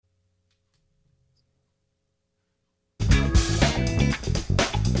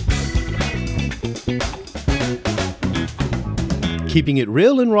Keeping it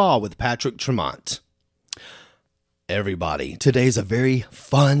real and raw with Patrick Tremont. Everybody, today's a very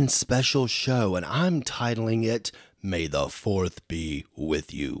fun, special show, and I'm titling it May the 4th Be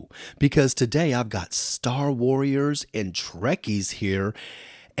With You. Because today I've got Star Warriors and Trekkies here,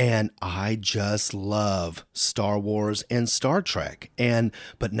 and I just love Star Wars and Star Trek.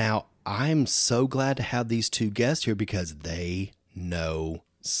 But now I'm so glad to have these two guests here because they know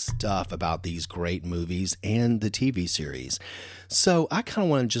stuff about these great movies and the TV series. So I kind of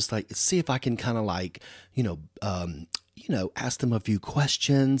want to just see if I can kind of ask them a few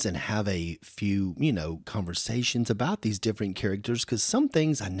questions and have a few, conversations about these different characters, because some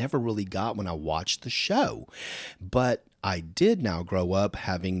things I never really got when I watched the show. But I did now grow up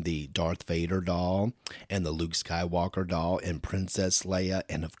having the Darth Vader doll and the Luke Skywalker doll and Princess Leia,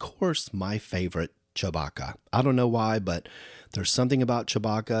 and of course my favorite, Chewbacca. I don't know why, but there's something about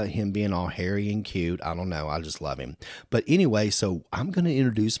Chewbacca, him being all hairy and cute. I don't know. I just love him. But anyway, so I'm going to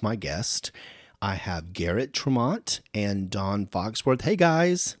introduce my guest. I have Garrett Tremont and Dawn Foxworth. Hey,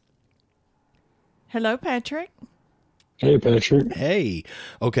 guys. Hello, Patrick. Hey, Patrick. Hey.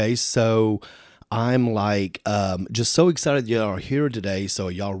 Okay, so I'm just so excited y'all are here today. So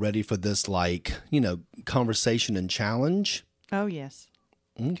are y'all ready for this, conversation and challenge? Oh, yes.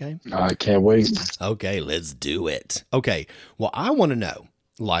 Okay. I can't wait. Okay, let's do it. Okay, well, I want to know,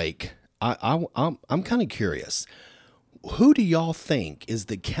 I'm kind of curious. Who do y'all think is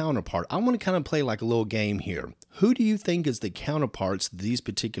the counterpart? I want to kind of play like a little game here. Who do you think is the counterparts to these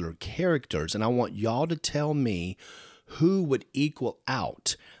particular characters? And I want y'all to tell me who would equal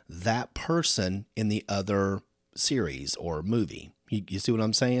out that person in the other series or movie. You see what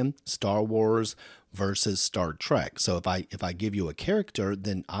I'm saying? Star Wars versus Star Trek. So if I give you a character,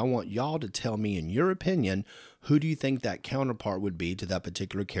 then I want y'all to tell me, in your opinion, who do you think that counterpart would be to that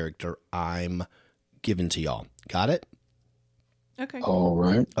particular character I'm giving to y'all. Got it? Okay. All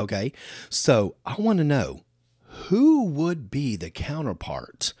right. Okay. So I want to know, who would be the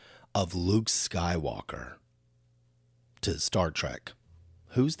counterpart of Luke Skywalker to Star Trek?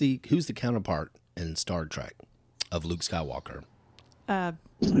 Who's the counterpart in Star Trek of Luke Skywalker?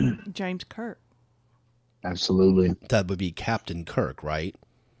 James Kirk. Absolutely. That would be Captain Kirk, right?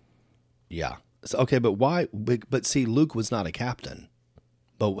 Yeah. So, okay, but why? But see, Luke was not a captain.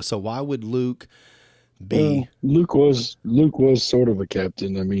 But so why would Luke be? Well, Luke was sort of a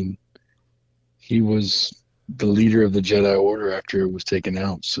captain. I mean, he was the leader of the Jedi Order after it was taken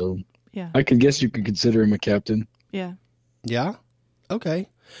out. So Yeah. I could guess you could consider him a captain. Yeah. Yeah. Okay.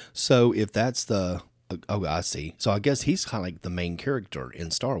 So if that's I see. So I guess he's kind of like the main character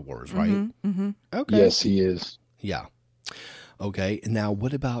in Star Wars, right? Mm-hmm. Mm-hmm. Okay. Yes, he is. Yeah. Okay. Now,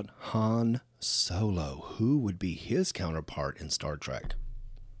 what about Han Solo? Who would be his counterpart in Star Trek?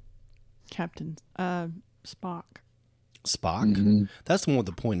 Captain Spock. Spock? Mhm. That's the one with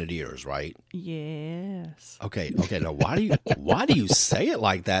the pointed ears, right? Yes. Okay. Now, why do you say it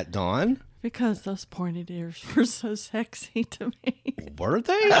like that, Dawn? Because those pointed ears were so sexy to me. Were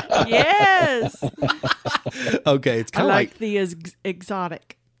they? Yes. Okay. It's I kind of like the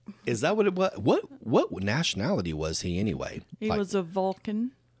exotic. is that what it was? What nationality was he anyway? He was a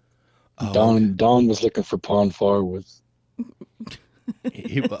Vulcan. Oh, Don was looking for Ponfar with.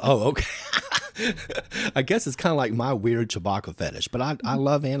 okay. I guess it's kind of like my weird Chewbacca fetish, but I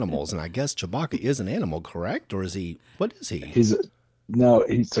love animals, and I guess Chewbacca is an animal, correct? Or is he? What is he? He's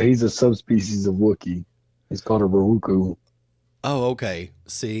a subspecies of Wookiee. He's called a Rawuku. Oh, okay.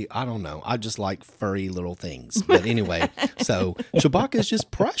 See, I don't know. I just like furry little things. But anyway, so Chewbacca is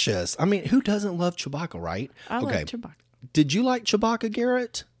just precious. I mean, who doesn't love Chewbacca, right? I love Chewbacca. Did you like Chewbacca,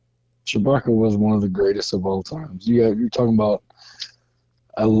 Garrett? Chewbacca was one of the greatest of all times. You're talking about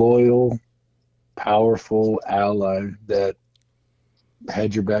a loyal, powerful ally that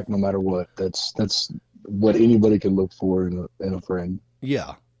had your back no matter what. That's what anybody can look for in a friend.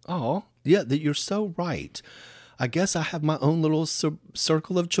 Yeah. Oh, yeah. You're so right. I guess I have my own little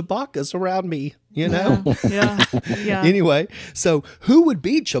circle of Chewbaccas around me, Yeah. Yeah. Anyway, so who would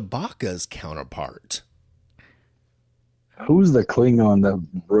be Chewbacca's counterpart? Who's the Klingon that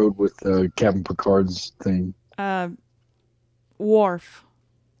rode with Captain Picard's thing? Worf.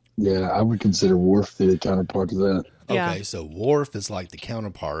 Yeah, I would consider Worf the counterpart to that. Yeah. Okay, so Worf is like the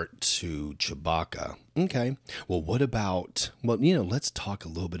counterpart to Chewbacca. Okay. Well, what about, let's talk a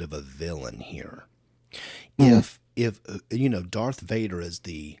little bit of a villain here. If Darth Vader is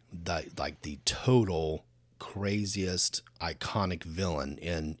the total craziest iconic villain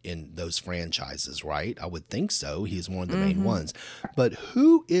in those franchises, right? I would think so. He's one of the main ones. But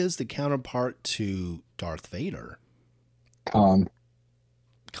who is the counterpart to Darth Vader? Khan.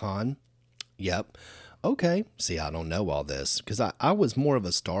 Yep. Okay. See, I don't know all this because I was more of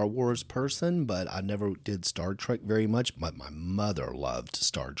a Star Wars person, but I never did Star Trek very much. But my mother loved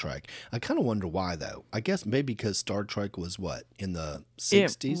Star Trek. I kind of wonder why, though. I guess maybe because Star Trek was what, in the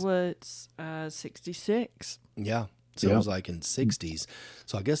 60s? It was 66. Yeah. So it Yeah. was like in 60s.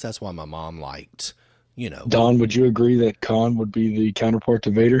 So I guess that's why my mom liked, you know. Don, would you agree that Khan would be the counterpart to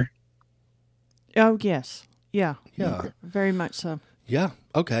Vader? Oh, yes. Yeah. Yeah. Very much so. Yeah.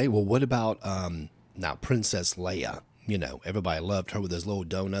 Okay. Well, what about now Princess Leia? You know, everybody loved her with those little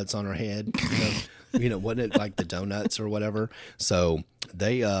donuts on her head. Wasn't it like the donuts or whatever? So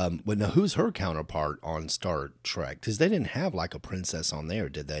they well, now who's her counterpart on Star Trek? Because they didn't have like a princess on there,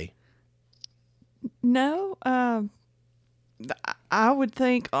 did they? No, I would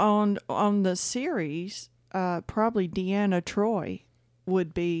think on the series, probably Deanna Troy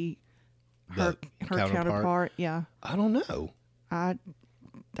would be her counterpart. Yeah, I don't know.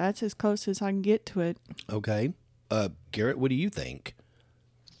 That's as close as I can get to it. Okay. Garrett, what do you think?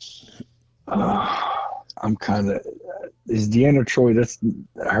 I'm kind of. Is Deanna Troy? That's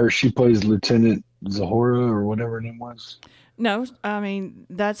her. She plays Lieutenant Zahora or whatever her name was. No, I mean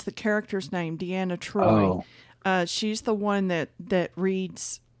that's the character's name, Deanna Troy. Oh, She's the one that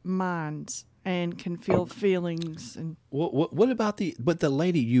reads minds and can feel feelings. And What about the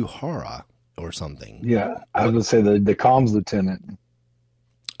lady Uhura or something? yeah. I was gonna say the comms lieutenant.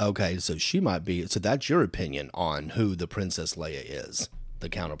 Okay, so she might be. So that's your opinion on who the Princess Leia is. The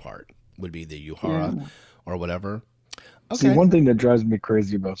counterpart would be the Uhura or whatever. Okay. See, one thing that drives me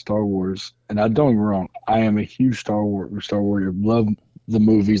crazy about Star Wars, and I don't get me wrong, I am a huge Star Warrior. Love the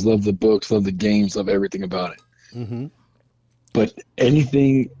movies, love the books, love the games, love everything about it. Mm-hmm. But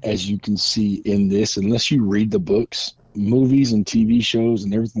anything, as you can see in this, unless you read the books, movies and TV shows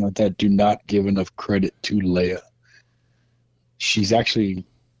and everything like that, do not give enough credit to Leia. She's actually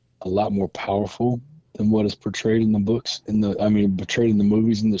a lot more powerful than what is portrayed in the books, portrayed in the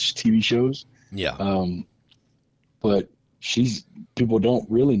movies and the TV shows. Yeah. But people don't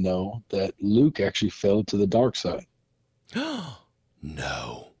really know that Luke actually fell to the dark side.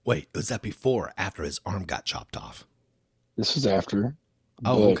 No. Wait, was that before or after his arm got chopped off? This was after.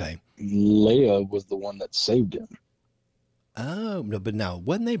 Oh, but okay. Leia was the one that saved him. Oh, no, but now,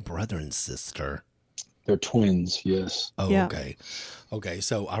 wasn't they brother and sister? They're twins, yes. Oh, Yeah. okay. Okay,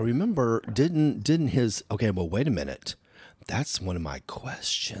 so I remember, didn't his, okay, well, wait a minute. That's one of my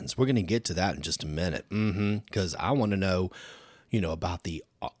questions. We're going to get to that in just a minute. Because I want to know, about the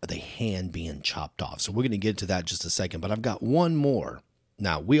hand being chopped off. So we're going to get to that in just a second. But I've got one more.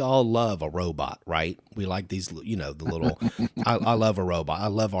 Now, we all love a robot, right? We like these, the little, I love a robot. I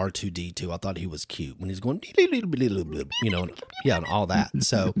love R2-D2. I thought he was cute when he's going, and all that.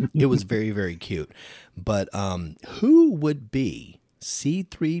 So it was very, very cute. But who would be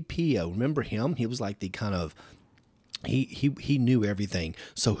C-3PO? Remember him? He was like the kind of, he knew everything.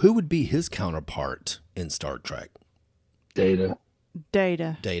 So who would be his counterpart in Star Trek? Data.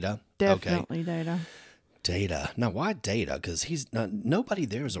 Data. Data? Definitely Data. Data. Now, why Data? Because nobody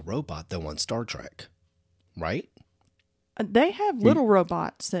there is a robot, though, on Star Trek, right? They have little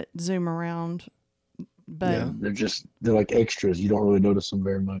robots that zoom around, but Yeah. They're like extras. You don't really notice them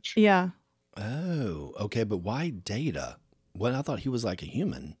very much. yeah. Oh, okay. But why Data? Well, I thought he was like a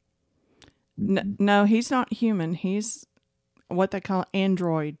human. No, he's not human. He's what they call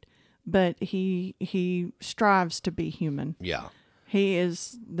android, but he strives to be human. Yeah. He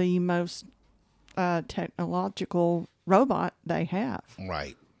is the most technological robot they have.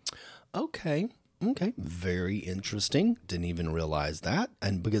 Right. Okay. Very interesting. Didn't even realize that.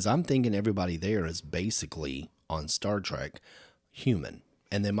 And because I'm thinking everybody there is basically on Star Trek human.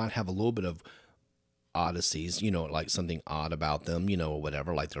 And they might have a little bit of oddities, like something odd about them, or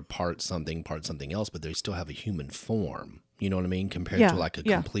whatever, like they're part something else, but they still have a human form. You know what I mean? Compared to like a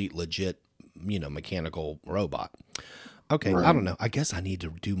complete legit, mechanical robot. Okay, Right. I don't know. I guess I need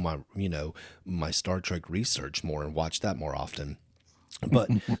to do my, my Star Trek research more and watch that more often. But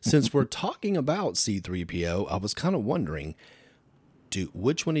since we're talking about C-3PO, I was kind of wondering,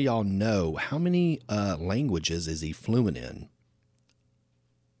 which one of y'all know how many languages is he fluent in?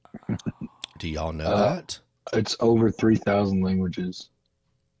 Do y'all know that? It's over 3,000 languages.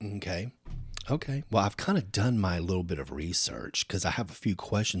 Okay. Well, I've kind of done my little bit of research because I have a few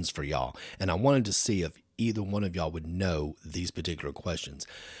questions for y'all, and I wanted to see if either one of y'all would know these particular questions.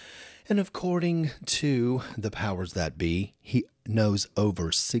 And according to the powers that be, he knows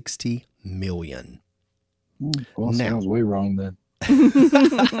over 60 million. Well, Now- sounds way wrong then.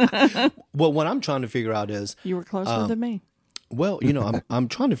 Well, what I'm trying to figure out is, You were closer than me. well, I'm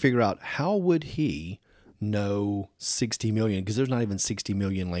trying to figure out how would he know 60 million, because there's not even 60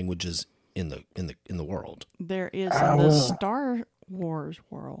 million languages in the world. There is in the Star Wars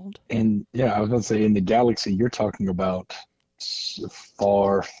world. And yeah, I was going to say in the galaxy, you're talking about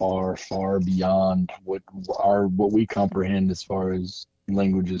far, far, far beyond what we comprehend as far as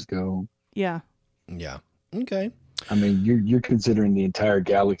languages go. Yeah. Yeah. Okay. I mean, you're considering the entire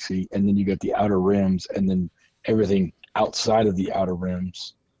galaxy, and then you got the outer rims, and then everything outside of the outer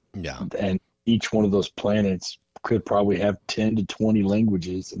rims. Yeah. And each one of those planets could probably have 10 to 20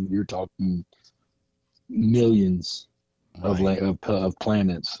 languages, and you're talking millions of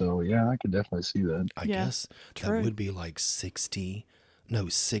planets. So yeah, I could definitely see that. I guess that would be like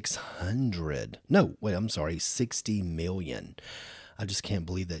 600. No, wait, I'm sorry, 60 million. I just can't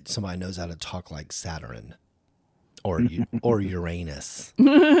believe that somebody knows how to talk like Saturn or Uranus.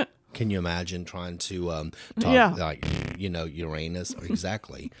 Can you imagine trying to talk like, Uranus?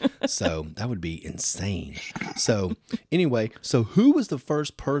 Exactly. So that would be insane. So anyway, so who was the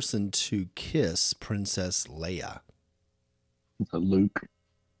first person to kiss Princess Leia? Luke.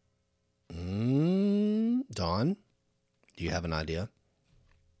 Dawn, do you have an idea?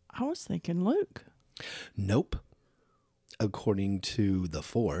 I was thinking Luke. Nope. According to The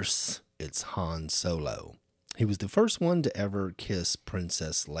Force, it's Han Solo. He was the first one to ever kiss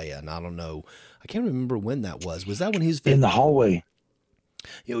Princess Leia, and I don't know, I can't remember when that was. Was that when he was in the hallway?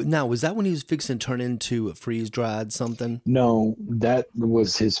 Now, was that when he was fixing to turn into a freeze-dried something? No, that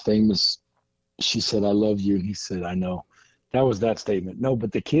was his famous, she said, "I love you," and he said, "I know." That was that statement. No,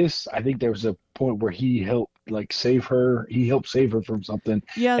 but the kiss, I think there was a point where he helped save her. He helped save her from something,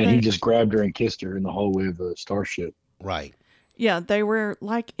 and he just grabbed her and kissed her in the hallway of the starship. Right. Yeah, they were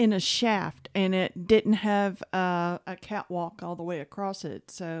like in a shaft, and it didn't have a catwalk all the way across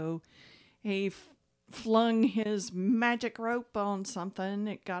it. So he flung his magic rope on something.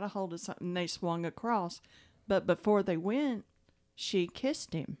 It got a hold of something. They swung across. But before they went, she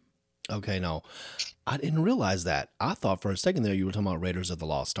kissed him. Okay, no. I didn't realize that. I thought for a second there you were talking about Raiders of the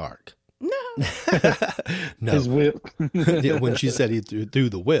Lost Ark. No. No. His whip. Yeah, when she said he threw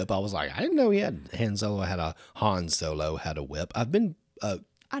the whip, I was like, I didn't know Han Solo had a whip. I've been I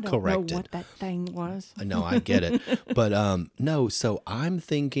don't corrected. know what that thing was. No, I get it. But no, so I'm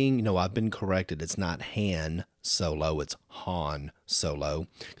thinking, I've been corrected. It's not Han Solo, it's Han Solo,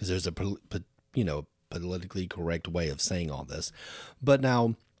 because there's a politically correct way of saying all this. But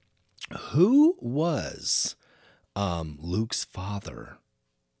now, who was Luke's father?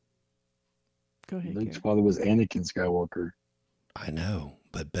 Go ahead. Luke's father was Anakin Skywalker. I know,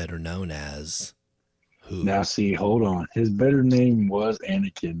 but better known as who? Now, see, hold on. His better name was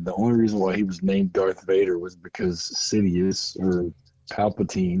Anakin. The only reason why he was named Darth Vader was because Sidious or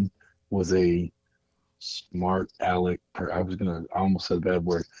Palpatine was a smart aleck. I almost said a bad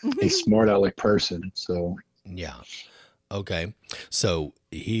word. A smart aleck person. So yeah, okay. So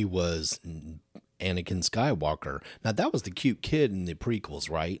he was Anakin Skywalker. Now that was the cute kid in the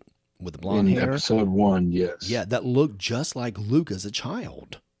prequels, right? With the blonde hair. Episode 1, yes. Yeah, that looked just like Luke as a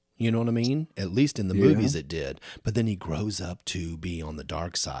child. You know what I mean? At least in the movies it did. But then he grows up to be on the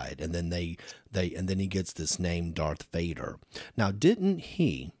dark side, and then then he gets this name Darth Vader. Now, didn't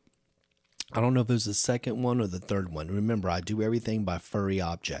he? I don't know if it was the second one or the third one. Remember, I do everything by furry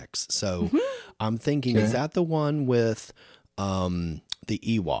objects. So I'm thinking, is that the one with the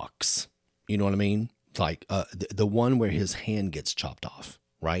Ewoks? You know what I mean? Like the one where his hand gets chopped off.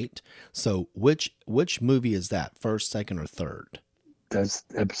 Right? So which movie is that? First, second, or third? That's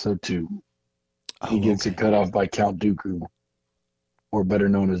episode 2. He gets it cut off by Count Dooku, or better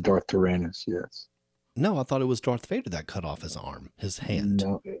known as Darth Tyrannus, yes. No, I thought it was Darth Vader that cut off his arm, his hand.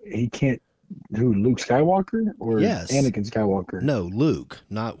 No, he can't. Who, Luke Skywalker? Or yes. Anakin Skywalker? No, Luke.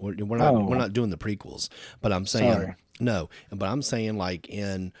 We're not doing the prequels. But I'm saying, no, but I'm saying like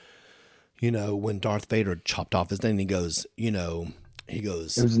in, when Darth Vader chopped off his thing, he goes, it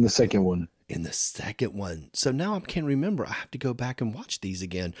was in the second one. In the second one. So now I can't remember. I have to go back and watch these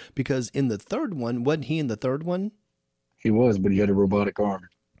again, because in the third one, wasn't he in the third one? He was, but he had a robotic arm.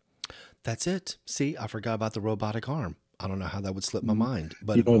 That's it. See, I forgot about the robotic arm. I don't know how that would slip my mind.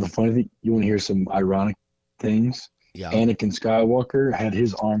 But the funny thing, you want to hear some ironic things? Yeah. Anakin Skywalker had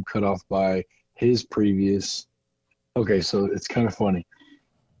his arm cut off by his previous. Okay, so it's kind of funny.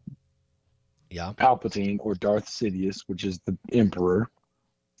 Yeah. Palpatine, or Darth Sidious, which is the Emperor,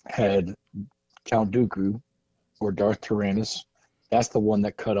 had Count Dooku, or Darth Tyrannus. That's the one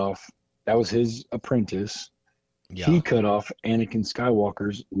that cut off. That was his apprentice. Yeah. He cut off Anakin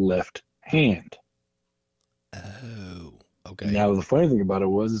Skywalker's left hand. Oh, okay. Now, the funny thing about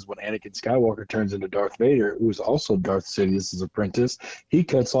it is when Anakin Skywalker turns into Darth Vader, who is also Darth Sidious's apprentice, he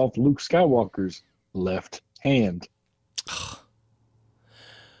cuts off Luke Skywalker's left hand.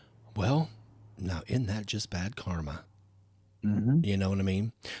 Well, now isn't that just bad karma? Mm-hmm. You know what I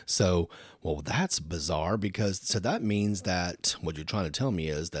mean? So, well, that's bizarre because so that means that what you're trying to tell me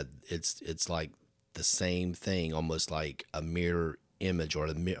is that it's like the same thing, almost like a mirror image or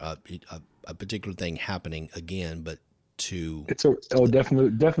a particular thing happening again, but to It's a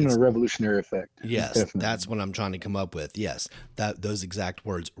definite revolutionary effect. yes, Definitely. that's what I'm trying to come up with. Yes, that those exact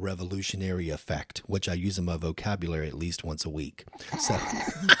words, revolutionary effect, which I use in my vocabulary at least once a week. So.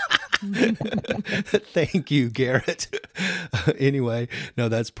 Thank you, Garrett. Anyway, no,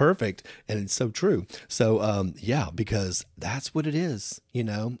 that's perfect. And it's so true. So, yeah, because that's what it is,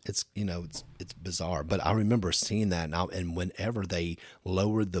 it's bizarre, but I remember seeing that now. And whenever they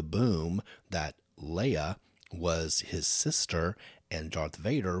lowered the boom that Leia was his sister and Darth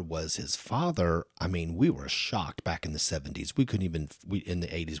Vader was his father, I mean, we were shocked back in the 70s. We couldn't even, in the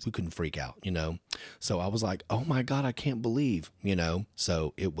 80s, we couldn't freak out, So I was like, oh my God, I can't believe,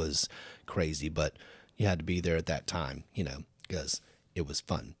 So it was crazy, but you had to be there at that time, because it was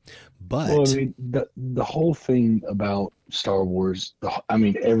fun. But Well, I mean, the whole thing about Star Wars,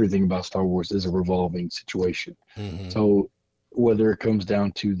 everything about Star Wars is a revolving situation. mhm, So whether it comes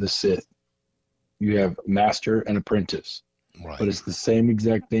down to the Sith, you have master and apprentice, but right. it's the same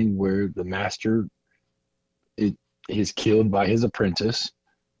exact thing where the master is killed by his apprentice.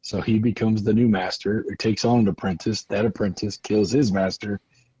 So he becomes the new master. It takes on an apprentice. That apprentice kills his master,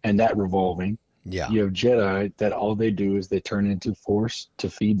 and that revolving. Yeah. You have Jedi that all they do is they turn into Force to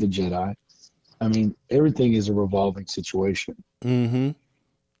feed the Jedi. I mean, everything is a revolving situation. Mm-hmm.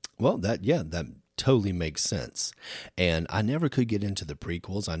 Well, that totally makes sense. And I never could get into the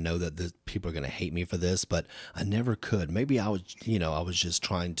prequels. I know that the people are going to hate me for this, but I never could. Maybe I was just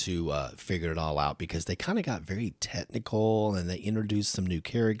trying to figure it all out because they kind of got very technical and they introduced some new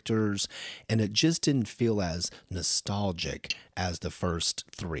characters and it just didn't feel as nostalgic as the first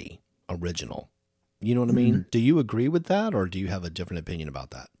three original. You know what I mean? Do you agree with that or do you have a different opinion about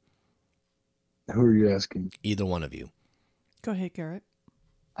that? Who are you asking? Either one of you. Go ahead, Garrett.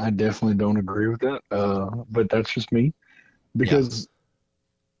 I definitely don't agree with that, but that's just me. Because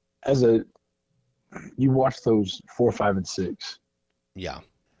you watch those 4, 5, and 6, Yeah.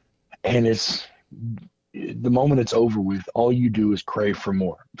 and it's the moment it's over with, all you do is crave for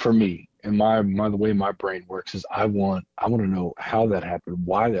more. For me, and the way my brain works is I want to know how that happened,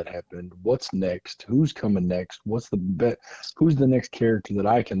 why that happened, what's next, who's coming next, who's the next character that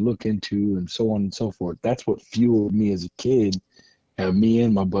I can look into, and so on and so forth. That's what fueled me as a kid. Me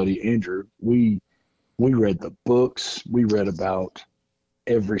and my buddy Andrew, we read the books. We read about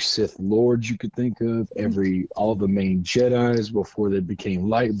every Sith Lord you could think of, all the main Jedis before they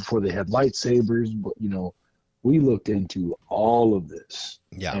had lightsabers. But we looked into all of this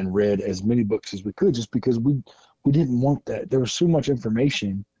Yeah. and read as many books as we could, just because we didn't want that. There was so much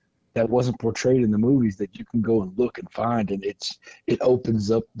information that wasn't portrayed in the movies that you can go and look and find, and it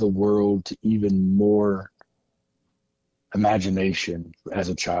opens up the world to even more imagination as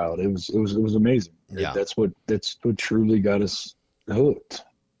a child. It was amazing. Yeah. That's what truly got us hooked.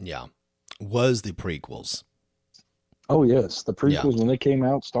 Yeah. Was the prequels. Oh yes, the prequels when they came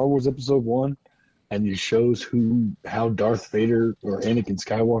out, Star Wars Episode 1, and it shows how Darth Vader or Anakin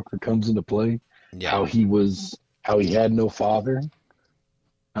Skywalker comes into play. Yeah. How he had no father.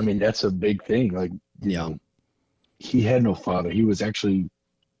 I mean, that's a big thing. Like, he had no father. He was actually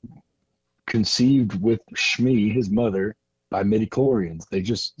conceived with Shmi, his mother, by midichlorians. They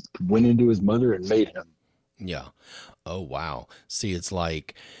just went into his mother and made him. Yeah. Oh, wow. See, it's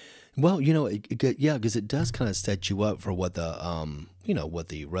like, well, because it does kind of set you up for what what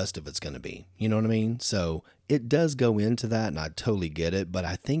the rest of it's going to be. You know what I mean? So it does go into that, and I totally get it. But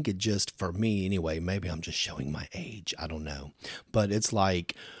I think it just, for me anyway, maybe I'm just showing my age. I don't know. But it's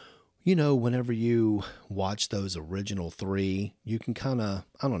like, whenever you watch those original three, you can kind of,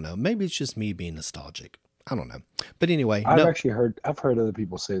 I don't know, maybe it's just me being nostalgic. I don't know. But anyway, I've heard other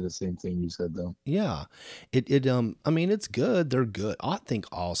people say the same thing you said though. Yeah. I mean, it's good. They're good. I think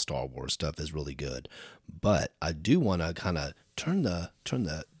all Star Wars stuff is really good. But I do want to kind of turn the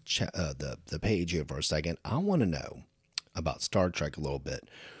page here for a second. I want to know about Star Trek a little bit.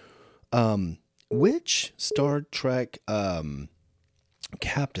 Which Star Trek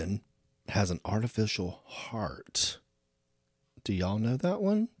captain has an artificial heart? Do y'all know that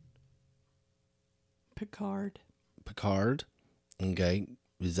one? Picard. Okay.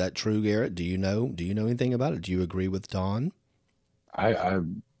 Is that true, Garrett? Do you know anything about it? Do you agree with Don? I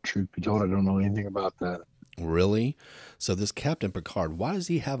truth be told, I don't know anything about that. Really? So this Captain Picard, why does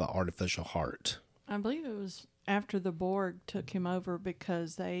he have an artificial heart? I believe it was after the Borg took him over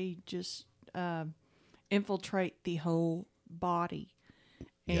because they just infiltrate the whole body.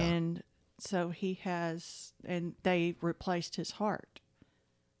 Yeah. And so he has, and they replaced his heart.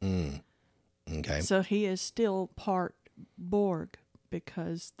 Okay. So he is still part Borg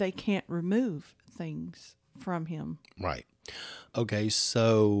because they can't remove things from him. Right. Okay,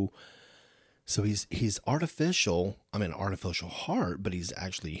 so he's artificial. I mean, artificial heart, but he's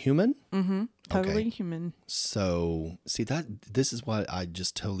actually human. Totally Okay. human. So see this is what I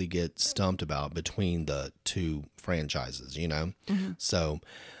just totally get stumped about between the two franchises, you know. So,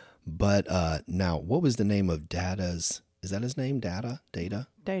 but now, what was the name of Data's? Is that his name? Data. Data.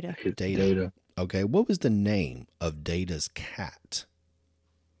 Data. Okay, what was the name of Data's cat?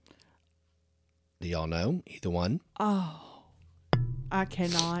 Do y'all know? Either one? Oh, I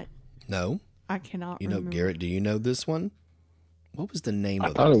cannot. No. I cannot You know, remember. Garrett, do you know this one? What was the name I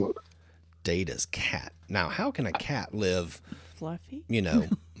of thought it was. Data's cat? Now, how can a cat live, Fluffy? you know,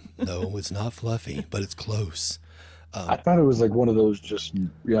 no, it's not Fluffy, but it's close. I thought it was like one of those just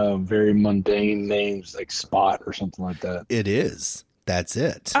very mundane names, like Spot or something like that. It is. That's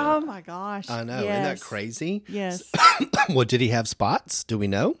it. Oh my gosh. I know. Isn't that Yes. crazy? Yes. Well, did he have spots? Do we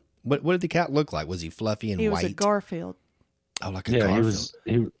know? What did the cat look like? Was he fluffy and He white? was a Garfield. Oh, like a Yeah, Garfield.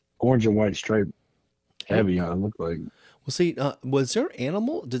 he was orange and white striped tabby. It looked like. Well, see, was there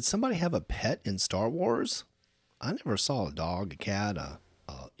animal? Did somebody have a pet in Star Wars? I never saw a dog, a cat, a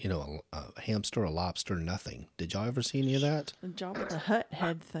hamster, a lobster, nothing. Did y'all ever see any of that? The Jabba the Hutt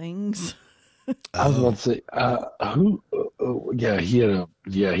had things. I was about to say, who? Yeah, he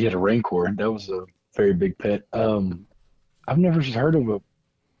had a Rancor. That was a very big pet. I've never heard of a.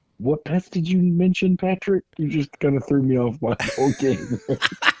 What pets did you mention, Patrick? You just kind of threw me off my whole game.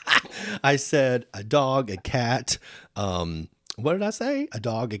 I said a dog, a cat. What did I say? A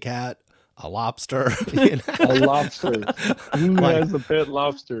dog, a cat, a lobster. You know? A lobster. Who Like, has a pet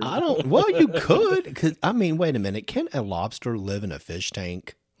lobster? I don't. Well, you could. Cause I mean, wait a minute. Can a lobster live in a fish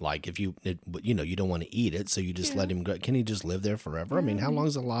tank? Like if you don't want to eat it, so you just let him go. Can he just live there forever? I mean, how long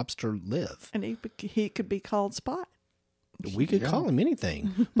does a lobster live? And he could be called Spot. We could call him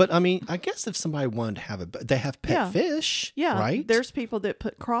anything. But I mean, I guess if somebody wanted to have they have pet Yeah. fish. Yeah. Right. There's people that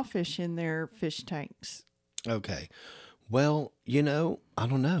put crawfish in their fish tanks. Okay. Well, I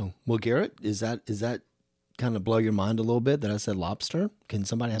don't know. Well, Garrett, is that kind of blow your mind a little bit that I said lobster? Can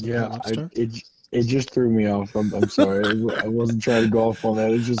somebody have a pet lobster? It just threw me off. I'm sorry. I wasn't trying to go off on that.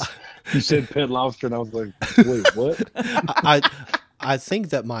 It just you said pet lobster, and I was like, wait, what? I think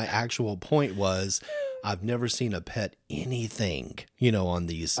that my actual point was I've never seen a pet anything, on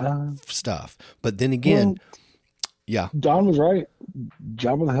these stuff. But then again, yeah. Don was right.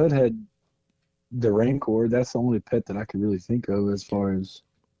 Jabba the Hutt had the Rancor. That's the only pet that I could really think of as far as.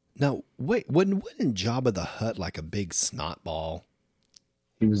 Now, wait, wasn't Jabba the Hutt like a big snot ball?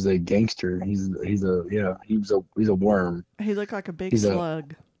 He was a gangster. He's a worm. He looked like a big He's a-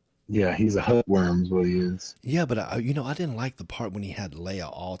 slug. Yeah, he's a Hutt worm is what he is. Yeah, but I didn't like the part when he had Leia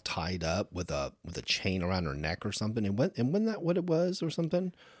all tied up with a chain around her neck or something. And wasn't that what it was or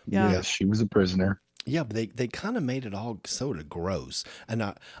something? Yeah. Yes, she was a prisoner. Yeah, but they kind of made it all sort of gross. And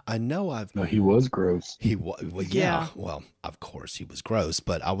I know No, he was gross. he was, well, yeah, well, of course he was gross,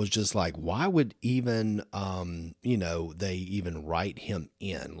 but I was just like, why would even, they even write him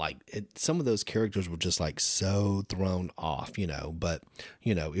in? Like some of those characters were just like so thrown off, but,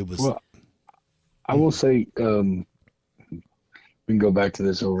 it was. Well, I will say, we can go back to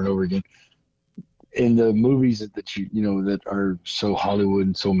this over and over again. In the movies that that are so Hollywood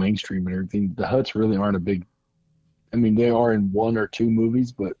and so mainstream and everything, the Hutts really aren't a big. I mean, they are in one or two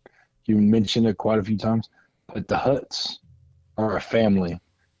movies, but you mentioned it quite a few times. But the Hutts are a family,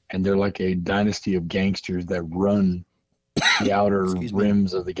 and they're like a dynasty of gangsters that run the outer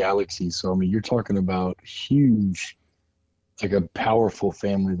rims of the galaxy. So I mean, you're talking about huge, like a powerful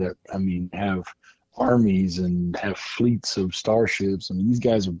family that have armies and have fleets of starships. I mean, these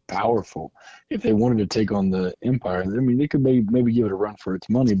guys are powerful. If they wanted to take on the Empire, they could maybe give it a run for its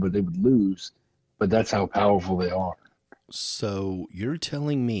money, but they would lose. But that's how powerful they are. So you're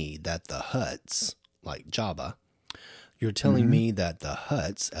telling me that the Hutts, like Jabba, you're telling me that the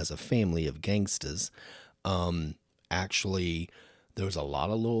Hutts, as a family of gangsters, actually, there's a lot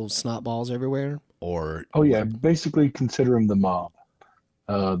of little snot balls everywhere? Or Oh yeah, basically consider them the mob.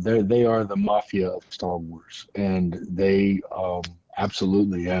 They are the mafia of Star Wars, and they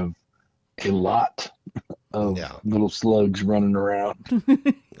absolutely have a lot of little slugs running around.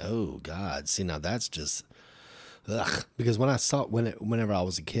 Oh God! See, now that's just, ugh. Because whenever I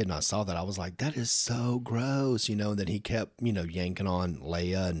was a kid and I saw that, I was like, that is so gross, that he kept, yanking on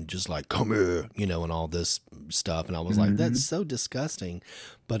Leia and just like, come here, and all this stuff, and I was like, that's so disgusting.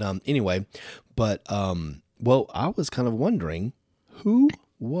 But anyway, well, I was kind of wondering, who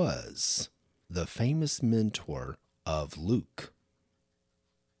was the famous mentor of Luke?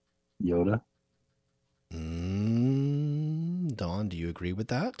 Yoda. Dawn, do you agree with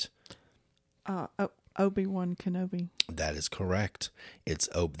that? Obi-Wan Kenobi. That is correct.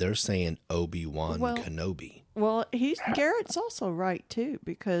 They're saying Obi-Wan Well- Kenobi. Well, Garrett's also right too,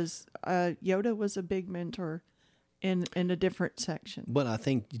 because Yoda was a big mentor in a different section. But I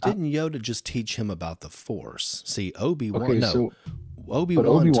think, didn't Yoda just teach him about the Force? See, Obi-Wan, Okay, no. so Obi-Wan,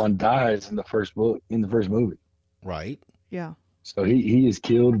 but Obi-Wan dies in the first book, in the first movie. right? Yeah. So he is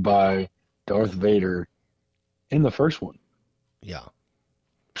killed by Darth Vader in the first one. Yeah.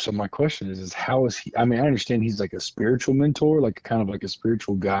 So my question is how is he? I mean, I understand he's like a spiritual mentor, like kind of like a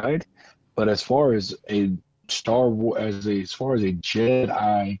spiritual guide, but as far as a Star Wars, as far as a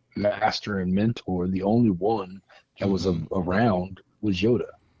Jedi master and mentor, the only one that was around was Yoda.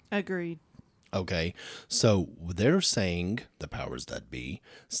 Agreed. Okay, so they're saying, the powers that be,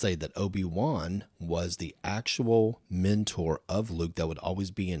 say that Obi-Wan was the actual mentor of Luke that would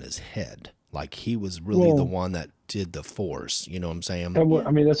always be in his head. Like he was really the one that did the Force. You know what I'm saying?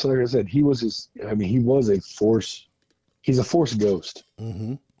 I mean, that's what I said. He was he was a Force. He's a Force ghost.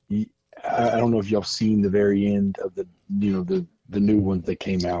 Mm-hmm. I don't know if y'all seen the very end of the new ones that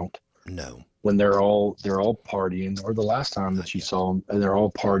came out. No. When they're all partying, or the last time that you saw them, and they're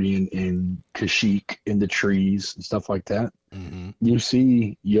all partying in Kashyyyk in the trees and stuff like that. Mm-hmm. You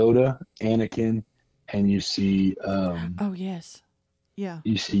see Yoda, Anakin, and you see Oh yes. Yeah.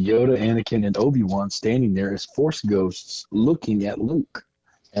 you see Yoda, Anakin, and Obi-Wan standing there as Force ghosts, looking at Luke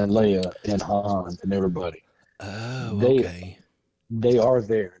and Leia and Han and everybody. Oh, They- okay. They are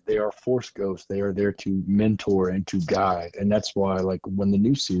there. They are Force ghosts. They are there to mentor and to guide, and that's why, like when the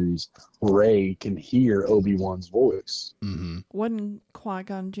new series, Rey can hear Obi-Wan's voice. Mm-hmm. Wasn't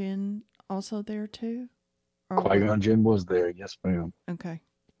Qui-Gon Jinn also there too? Or Qui-Gon Jinn was there. Yes, ma'am. Okay.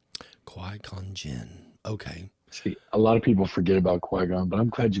 Qui-Gon Jinn. Okay. See, a lot of people forget about Qui-Gon, but I'm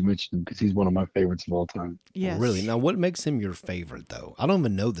glad you mentioned him because he's one of my favorites of all time. Yes. Really? Now, what makes him your favorite, though? I don't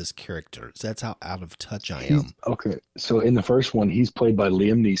even know this character. So that's how out of touch I am. Okay, so in the first one, he's played by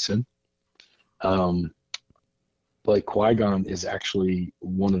Liam Neeson. But Qui-Gon is actually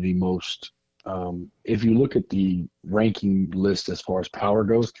one of the most, if you look at the ranking list as far as power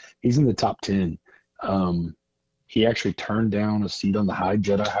goes, he's in the top 10. He actually turned down a seat on the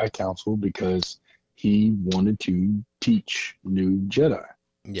Jedi High Council because he wanted to teach new Jedi.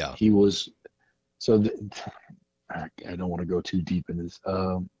 Yeah. He was, I don't want to go too deep into this.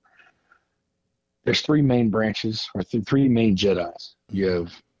 There's three main branches, or three main Jedis. You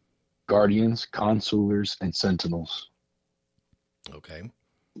have Guardians, Consulars, and Sentinels. Okay.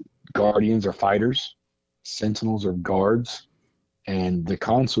 Guardians are fighters, Sentinels are guards, and the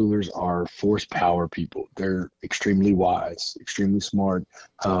Consulars are Force power people. They're extremely wise, extremely smart,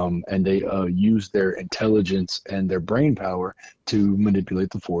 and they use their intelligence and their brain power to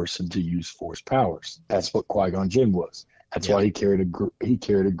manipulate the Force and to use Force powers. That's what Qui-Gon Jinn was. That's why he carried a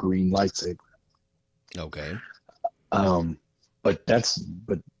green lightsaber. Okay.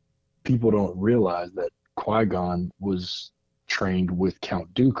 But people don't realize that Qui-Gon was trained with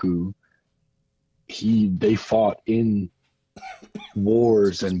Count Dooku. They fought in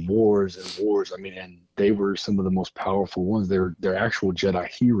wars and wars and wars. I mean, and they were some of the most powerful ones. They're actual Jedi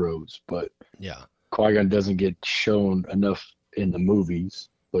heroes, but Yeah. Qui-Gon doesn't get shown enough in the movies.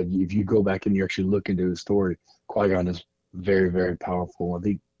 But if you go back and you actually look into his story, Qui-Gon is very, very powerful. I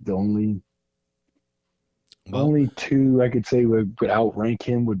think the only two I could say would outrank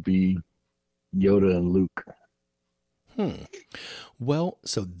him would be Yoda and Luke. Well,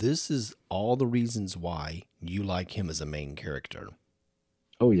 so this is all the reasons why you like him as a main character,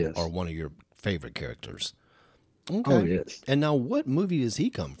 Oh yes. or one of your favorite characters. Okay. Oh yes. And now, what movie does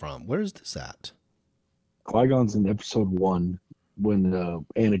he come from? Where is this at? Qui-Gon's in episode 1 when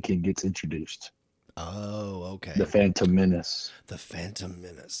Anakin gets introduced. Oh, okay. The Phantom Menace. The Phantom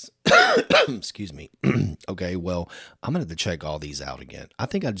Menace. Excuse me. Okay, well, I'm going to have to check all these out again. I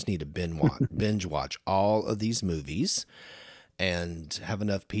think I just need to binge watch all of these movies and have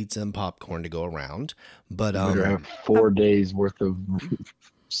enough pizza and popcorn to go around. But Better have 4 days worth of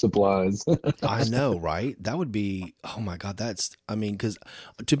supplies. I know, right? That would be, oh my God, because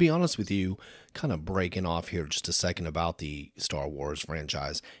to be honest with you, kind of breaking off here just a second about the Star Wars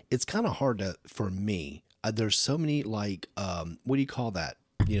franchise, it's kind of hard for me. There's so many what do you call that?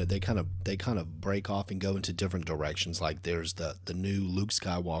 You know, they kind of break off and go into different directions. Like there's the new Luke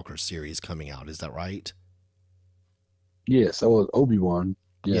Skywalker series coming out. Is that right? Yes, Obi-Wan.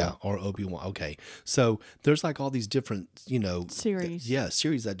 Yeah, or Obi-Wan. Okay. So there's like all these different, Series.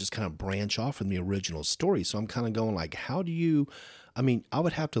 series that just kind of branch off from the original story. So I'm kind of going like, how do you, I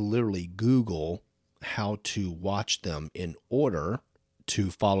would have to literally Google how to watch them in order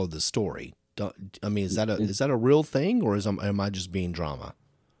to follow the story. Is that a real thing, or am I just being drama?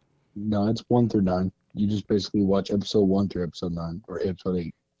 No, it's 1 through 9. You just basically watch episode 1 through episode 9 or episode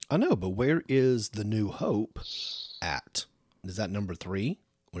 8. I know, but where is The New Hope at? Is that number 3?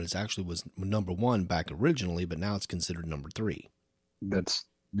 When it actually was number 1 back originally, but now it's considered number 3.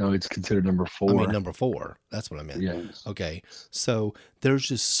 It's considered number 4. I mean, number 4. That's what I meant. Yes. Okay. So there's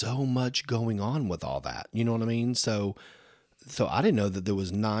just so much going on with all that. You know what I mean? So I didn't know that there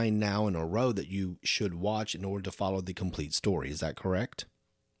was 9 now in a row that you should watch in order to follow the complete story. Is that correct?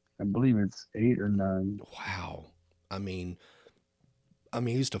 I believe it's 8 or 9. Wow. I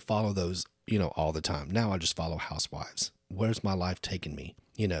used to follow those, all the time. Now I just follow Housewives. Where's my life taking me?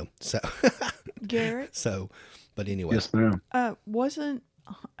 So Garrett. But anyway. Yes, ma'am. Wasn't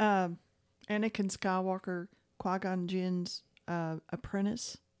Anakin Skywalker Qui-Gon Jinn's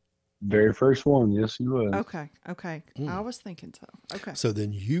apprentice? Very first one. Yes, he was. Okay. I was thinking so. Okay. So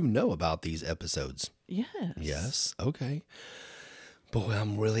then you know about these episodes. Yes. Yes. Okay. Boy,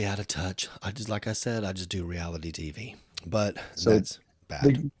 I'm really out of touch. Like I said, I just do reality TV. But that's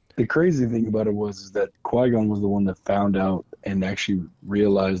bad. The crazy thing about it was that Qui-Gon was the one that found out and actually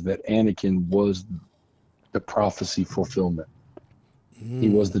realized that Anakin was the prophecy fulfillment. He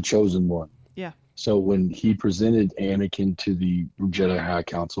was the chosen one. Yeah. So when he presented Anakin to the Jedi High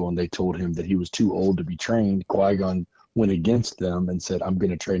Council and they told him that he was too old to be trained, Qui-Gon went against them and said, I'm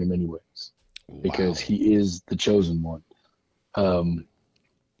going to train him anyways because he is the chosen one.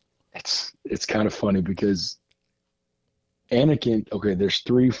 It's kind of funny because Anakin, okay, there's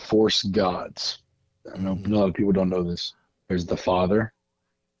 3 Force gods. I know a lot of people don't know this. There's the father,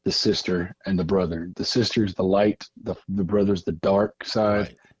 the sister, and the brother. The sister's the light, the brother's the dark side,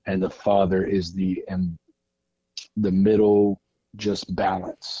 Right. and the father is the middle, just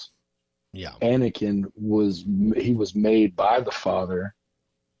balance. Yeah. Anakin was made by the father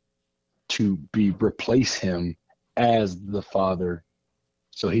to replace him as the father,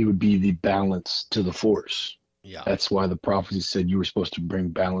 so he would be the balance to the Force. Yeah. That's why the prophecy said you were supposed to bring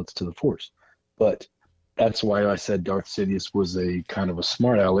balance to the Force. But that's why I said Darth Sidious was a kind of a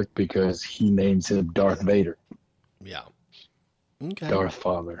smart aleck, because he names him Darth Vader. Yeah. Okay. Dark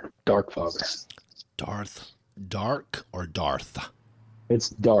Father. Dark or Darth? It's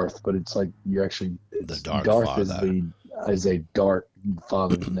Darth, but it's like you actually The Dark Darth Father. is a dark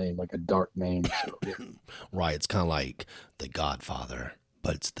father's name, like a dark name. So, yeah. Right. It's kind of like the Godfather,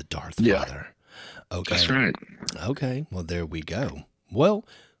 but it's the Darth Yeah. Father. Okay. That's right. Okay. Well, there we go. Well,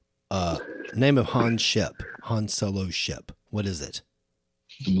 name of Han Solo's ship. What is it?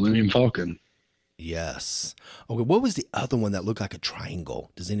 The Millennium Falcon. Yes. Okay. What was the other one that looked like a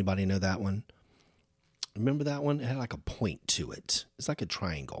triangle? Does anybody know that one? Remember that one? It had like a point to it. It's like a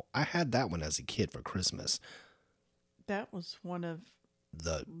triangle. I had that one as a kid for Christmas. That was one of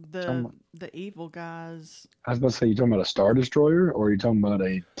The the evil guys. I was about to say, you talking about a Star Destroyer, or are you talking about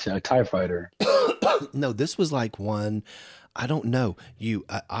a TIE Fighter? No, this was like one. I don't know.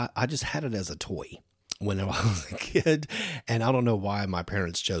 I just had it as a toy when I was a kid, and I don't know why my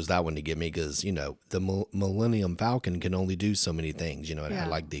parents chose that one to give me, because the Millennium Falcon can only do so many things. It had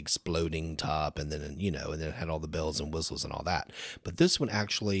like the exploding top, and then and then it had all the bells and whistles and all that. But this one,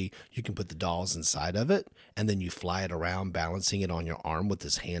 actually, you can put the dolls inside of it, and then you fly it around, balancing it on your arm with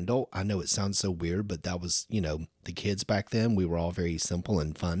this handle. I know it sounds so weird, but that was the kids back then. We were all very simple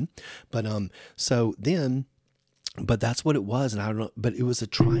and fun. But so then. But that's what it was, and I don't know. But it was a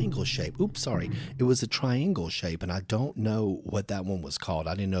triangle shape. Oops, sorry. It was a triangle shape, and I don't know what that one was called.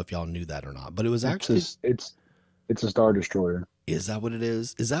 I didn't know if y'all knew that or not. But it was actually. It's a Star Destroyer. Is that what it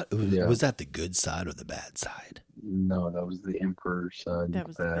is? Was that the good side or the bad side? No, that was the Emperor's side. That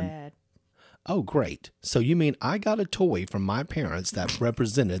was bad. Oh, great! So you mean I got a toy from my parents that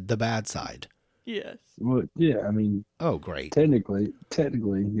represented the bad side? Yes. Well, yeah. I mean. Oh, great. Technically,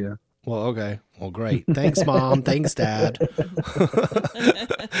 yeah. Well, okay. Well, great. Thanks, Mom. Thanks, Dad.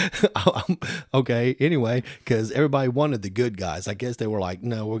 Okay. Anyway, because everybody wanted the good guys. I guess they were like,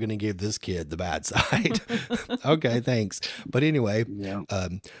 no, we're going to give this kid the bad side. Okay, thanks. But anyway, Yeah.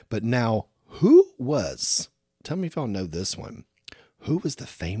 But now, tell me if y'all know this one. Who was the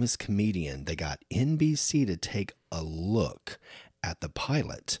famous comedian that got NBC to take a look at the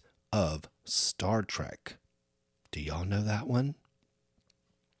pilot of Star Trek? Do y'all know that one?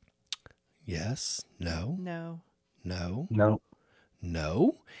 Yes? No? No. No? No.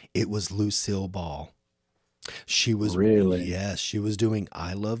 No? It was Lucille Ball. She was Really? yes, she was doing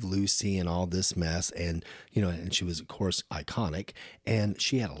I Love Lucy and all this mess, and and she was of course iconic, and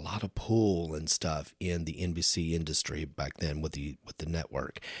she had a lot of pull and stuff in the NBC industry back then with the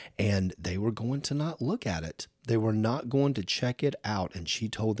network, and they were going to not look at it. They were not going to check it out, and she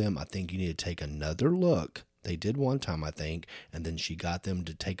told them, I think you need to take another look. They did one time, I think, and then she got them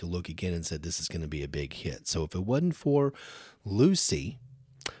to take a look again and said, this is going to be a big hit. So if it wasn't for Lucy,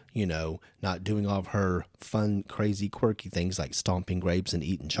 not doing all of her fun, crazy, quirky things like stomping grapes and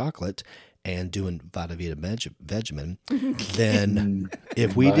eating chocolate and doing Vita Vita Vegemin, then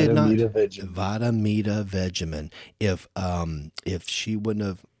if we did not Vita Mita Vegemin, if she wouldn't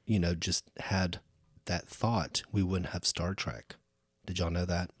have, just had that thought, we wouldn't have Star Trek. Did y'all know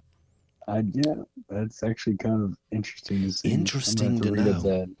that? Yeah, that's actually kind of interesting to see. Interesting to read know. of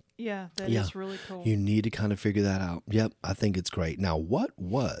that. Yeah, that is really cool. You need to kind of figure that out. Yep, I think it's great. Now, what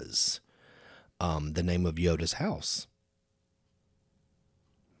was the name of Yoda's house?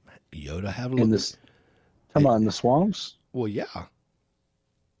 Yoda had a In look. this, come on, the swamps. Well, yeah.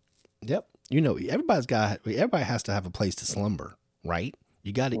 Yep. Everybody has to have a place to slumber, right?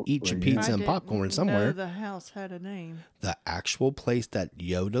 You got to eat your Well, yeah. pizza and popcorn somewhere. The house had a name. The actual place that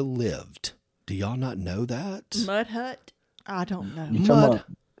Yoda lived. Do y'all not know that? Mud Hut? I don't know. You talking about,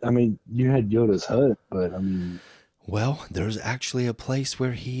 I mean, you had Yoda's hut, but I mean, Well, there's actually a place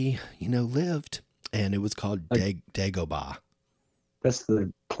where he, lived, and it was called Dagobah. that's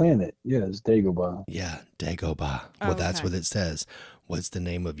the planet. Yeah, it's Dagobah. Yeah, Dagobah. Well, Oh, that's okay. what it says. What's the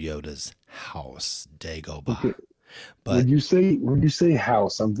name of Yoda's house? Dagobah. Okay. But When you say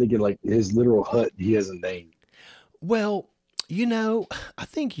house, I'm thinking like his literal hut. He has a name. well, I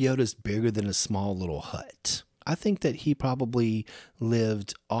think Yoda's bigger than a small little hut. I think that he probably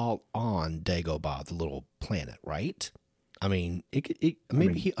lived all on Dagobah, the little planet, right? I mean,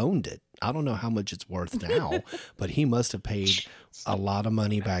 maybe he owned it. I don't know how much it's worth now, but he must have paid a lot of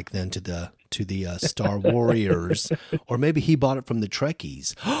money back then to the Star Warriors, or maybe he bought it from the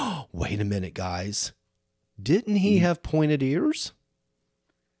Trekkies. Wait a minute, guys! Didn't he have pointed ears?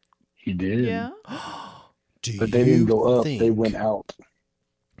 He did. Yeah. But they didn't go up. think- They went out.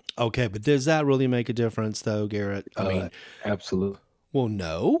 Okay, but does that really make a difference, though, Garrett? I mean, Absolutely. well,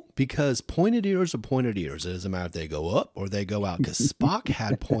 no, because pointed ears are pointed ears. It doesn't matter if they go up or they go out, because Spock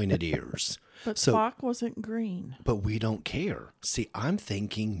had pointed ears. But So- Spock wasn't green. But we don't care. See, I'm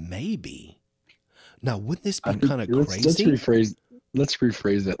thinking maybe. Now, wouldn't this be I think- kind of let's crazy? Let's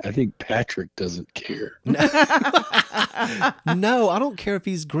rephrase that. I think Patrick doesn't care. No, I don't care if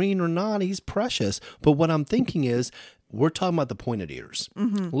he's green or not. He's precious. But what I'm thinking is, we're talking about the pointed ears.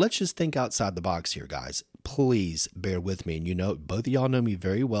 Let's just think outside the box here, guys. Please bear with me. And both of y'all know me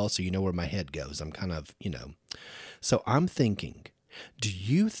very well, so you know where my head goes. I'm kind of, So I'm thinking, do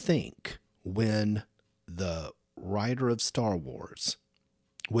you think when the writer of Star Wars,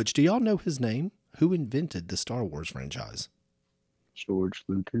 which do y'all know his name? Who invented the Star Wars franchise? George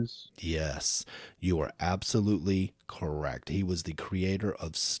Lucas. Yes, you are absolutely correct. He was the creator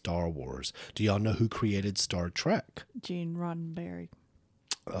of Star Wars. Do y'all know who created Star Trek? Gene Roddenberry.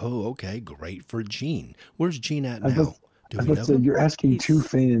 Oh, okay. Great for Gene. Where's Gene at I now? thought- Do I we was know? about to say, you're asking He's- two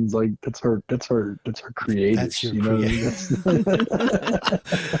fans. Like that's her creator. That's your you know? creator.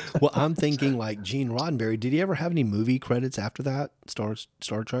 Well, I'm thinking like Gene Roddenberry. Did he ever have any movie credits after that?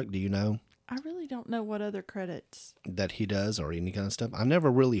 Star Trek? Do you know I really don't know what other credits. that he does or any kind of stuff? I never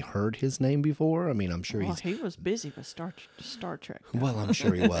really heard his name before. I mean, I'm sure Well, he's. he was busy with Star Trek. though. Well, I'm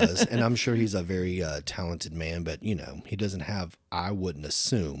sure he was. And I'm sure he's a very talented man, but, he doesn't have, I wouldn't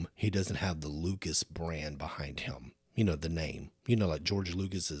assume, he doesn't have the Lucas brand behind him. The name. Like George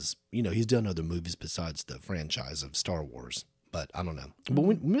Lucas is, he's done other movies besides the franchise of Star Wars. But I don't know.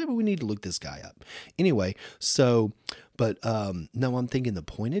 But maybe we need to look this guy up. Anyway, so, but no, I'm thinking the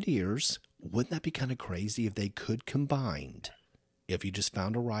pointed ears, wouldn't that be kind of crazy if they could combined, if you just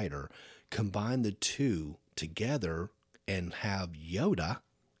found a writer, combine the two together and have Yoda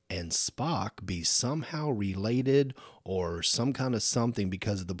and Spock be somehow related or some kind of something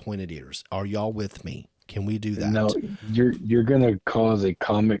because of the pointed ears? Are y'all with me? Can we do that? No, you're gonna cause a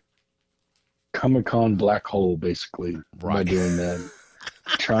Comic-Con black hole basically by Right. doing that.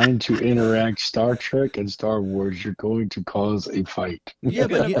 Trying to interact Star Trek and Star Wars, you're going to cause a fight. Yeah,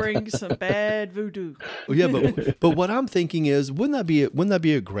 Gonna but bring some bad voodoo. yeah, but what I'm thinking is, wouldn't that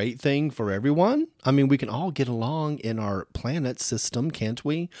be a great thing for everyone? I mean, we can all get along in our planet system, can't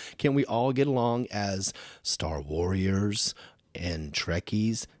we? Can't we all get along as Star Warriors and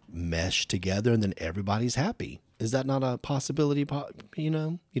Trekkies mesh together, and then everybody's happy? Is that not a possibility?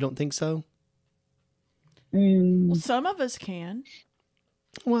 You don't think so? Well, some of us can.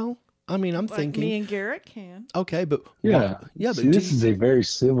 Well, I mean, I'm Like thinking, me and Garrett can. okay, but Yeah. yeah, but See, this is a very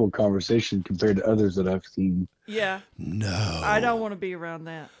civil conversation compared to others that I've seen. Yeah, no. I don't want to be around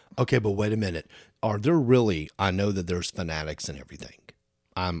that. Okay, but wait a minute. Are there really? I know that there's fanatics and everything.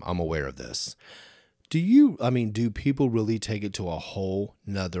 I'm aware of this. Do people really take it to a whole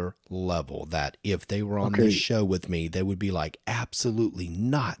nother level that if they were on this show with me, they would be like, absolutely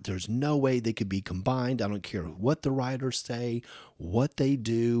not. There's no way they could be combined. I don't care what the writers say, what they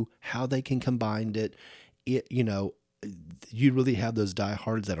do, how they can combine it. You really have those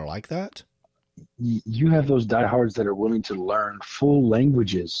diehards that are like that? You have those diehards that are willing to learn full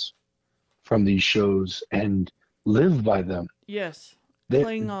languages from these shows and live by them. Yes.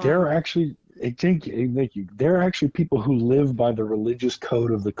 There are actually, thank you. There are actually people who live by the religious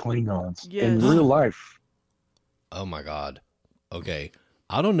code of the Klingons in Yes. real life. Oh my God. Okay.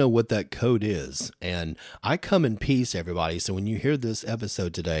 I don't know what that code is. And I come in peace, everybody. So when you hear this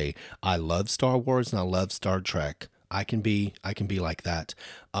episode today, I love Star Wars and I love Star Trek. I can be like that.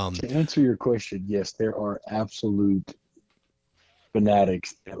 To answer your question, yes, there are absolute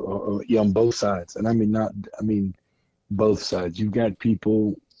fanatics on both sides. And I mean both sides. You've got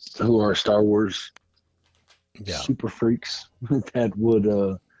people who are Star Wars super freaks that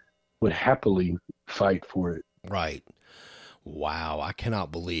would happily fight for it. Right. Wow, I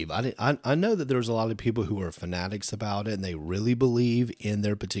cannot believe. I know that there's a lot of people who are fanatics about it and they really believe in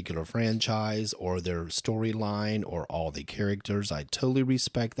their particular franchise or their storyline or all the characters. I totally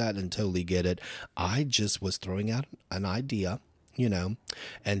respect that and totally get it. I just was throwing out an idea,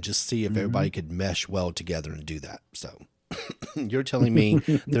 and just see if everybody could mesh well together and do that. So you're telling me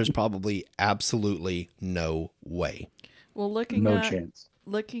there's probably absolutely no way. Well, No chance.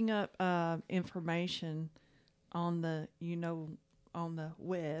 Looking up information on the on the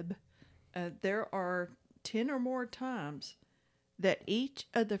web, there are 10 or more times that each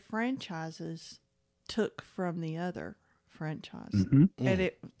of the franchises took from the other franchise, and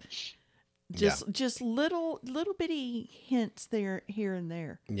it just little bitty hints there, here and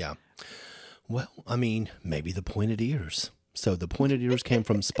there. Yeah. Well, I mean, maybe the pointed ears. So the pointed ears came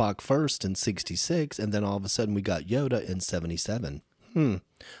from Spock first in 66, and then all of a sudden we got Yoda in 77.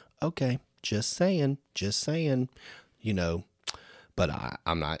 Okay, just saying, But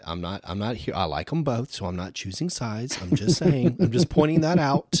I'm not here. I like them both, so I'm not choosing sides. I'm just saying. I'm just pointing that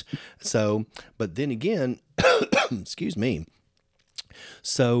out. So, but then again, excuse me.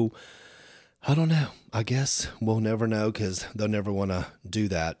 So, I don't know. I guess we'll never know because they'll never want to do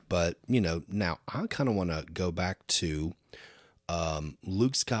that. But, now I kind of want to go back to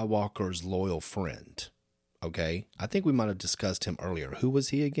Luke Skywalker's loyal friend. Okay? I think we might have discussed him earlier. Who was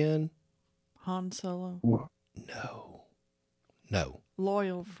he again? Han Solo. No.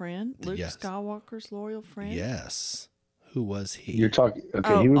 Loyal friend. Luke Yes. Skywalker's loyal friend. Yes. Who was he? You're talking.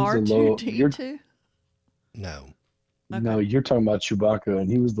 Okay, Oh, he was R2-D2? No. No, you're talking about Chewbacca,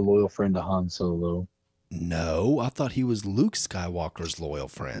 and he was the loyal friend to Han Solo. No, I thought he was Luke Skywalker's loyal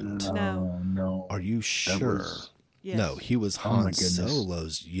friend. No. Are you sure? Yes. No, he was Oh, my Han goodness.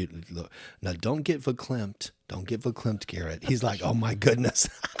 Solo's. Now, don't get verklempt. Don't get verklempt, Garrett. He's like, oh my goodness.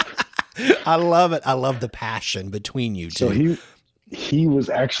 I love it. I love the passion between you two. So he was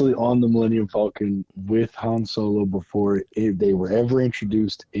actually on the Millennium Falcon with Han Solo before they were ever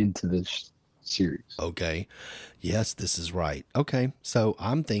introduced into this series. Okay. Yes, this is right. Okay. So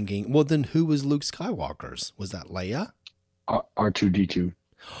I'm thinking, well, then who was Luke Skywalker's? Was that Leia? R2-D2.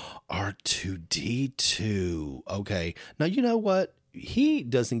 R2-D2. Okay. Now, you know what? He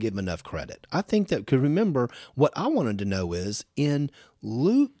doesn't give enough credit. I think that, because remember, what I wanted to know is in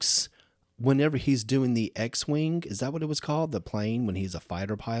Luke's, whenever he's doing the X-Wing, is that what it was called? The plane when he's a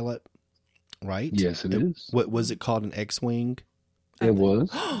fighter pilot, right? Yes, it is. What was it called? An X-Wing? It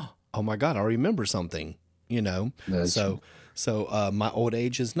was. Oh my God, I remember something, So my old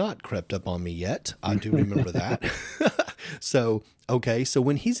age has not crept up on me yet. I do remember that. So, okay. So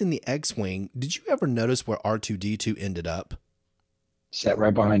when he's in the X-Wing, did you ever notice where R2-D2 ended up? Sat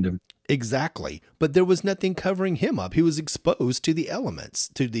right behind him. Exactly. But there was nothing covering him up. He was exposed to the elements,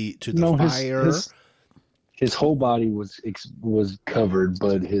 to the fire. His whole body was covered,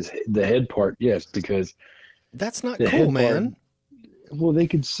 but the head part, yes, because that's not the cool, head man. Part, well, they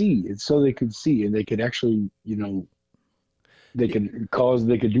could see. And so they could see, and they could actually, they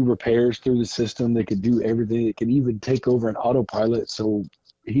could do repairs through the system. They could do everything. They could even take over an autopilot so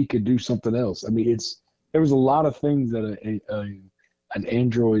he could do something else. I mean, there was a lot of things that an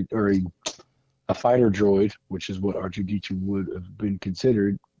android or a fighter droid, which is what R2-D2 would have been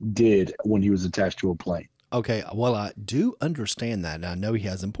considered, did when he was attached to a plane. Okay, well, I do understand that, and I know he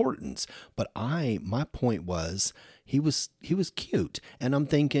has importance, but my point was he was cute, and I'm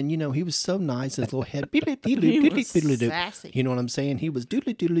thinking, he was so nice, his little head, He was sassy. you know what I'm saying? He was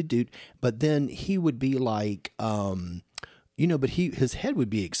doodly doodly doot, but then he would be like, but his head would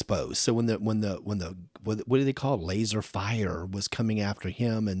be exposed. So what do they call it? Laser fire was coming after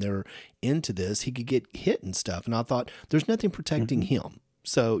him, and they're into this, he could get hit and stuff, and I thought there's nothing protecting him.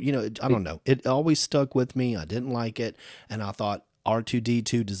 So, I don't know. It always stuck with me. I didn't like it. And I thought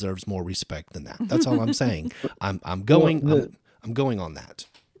R2D2 deserves more respect than that. That's all I'm saying. I'm going on that.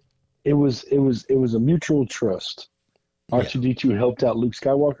 It was a mutual trust. R2D2 helped out Luke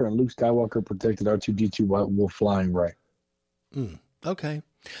Skywalker, and Luke Skywalker protected R2D2 while flying right. Okay.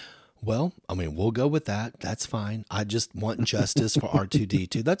 Well, we'll go with that. That's fine. I just want justice for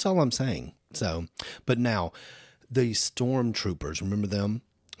R2D2. That's all I'm saying. So, but now, the stormtroopers, remember them?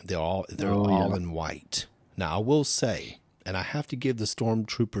 They're all in white. Now, I will say, and I have to give the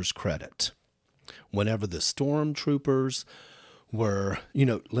stormtroopers credit. Whenever the stormtroopers were,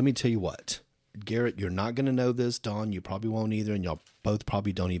 let me tell you what, Garrett, you're not going to know this. Dawn, you probably won't either, and y'all both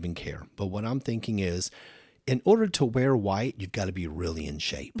probably don't even care. But what I'm thinking is, in order to wear white, you've got to be really in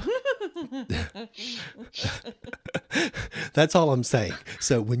shape. That's all I'm saying.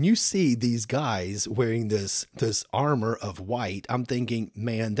 So when you see these guys wearing this armor of white, I'm thinking,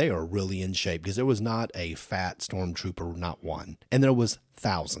 man, they are really in shape, because there was not a fat stormtrooper, not one. And there was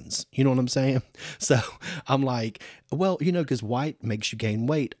thousands. You know what I'm saying? So I'm like, well, because white makes you gain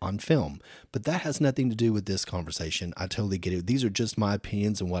weight on film, but that has nothing to do with this conversation. I totally get it. These are just my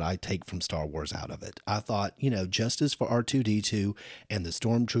opinions and what I take from Star Wars out of it. I thought, justice for R2D2, and the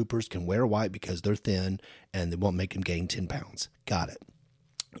stormtroopers can wear white because they're thin and they won't make them gain 10 pounds. Got it.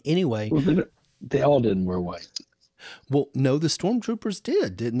 Anyway. Well, they all didn't wear white. Well, no, the stormtroopers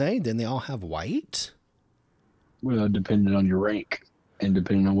did, didn't they? Didn't they all have white? Well, depending on your rank and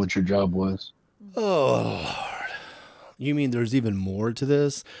depending on what your job was. Oh, Lord. You mean there's even more to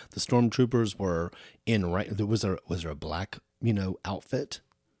this? The stormtroopers were in rank. Was there a black, outfit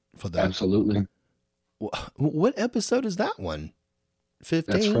for them? Absolutely. What episode is that one?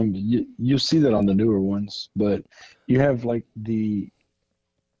 15? That's from you see that on the newer ones, but you have like the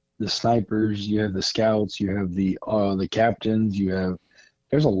snipers, you have the scouts, you have the captains,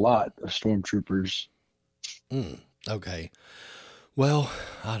 there's a lot of stormtroopers. Okay. Well,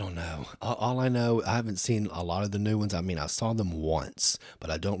 I don't know. All I know, I haven't seen a lot of the new ones. I saw them once,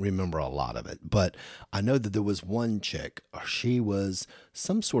 but I don't remember a lot of it. But I know that there was one chick, she was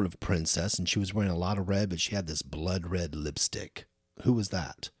some sort of princess, and she was wearing a lot of red, but she had this blood red lipstick. Who was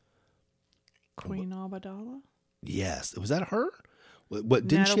that? Queen Amidala? Yes. Was that her? What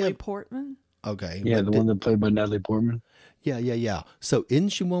didn't Natalie she have? Portman? Okay. Yeah, the one that played by Natalie Portman. Yeah. So isn't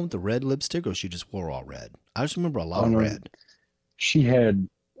she one with the red lipstick, or she just wore all red? I just remember a lot of red. She had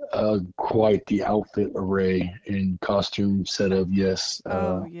quite the outfit array and costume setup, yes.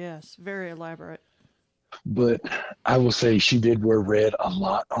 Yes, very elaborate. But I will say she did wear red a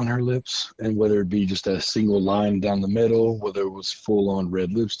lot on her lips, and whether it be just a single line down the middle, whether it was full on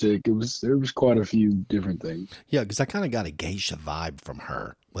red lipstick, there was quite a few different things. Yeah, because I kind of got a geisha vibe from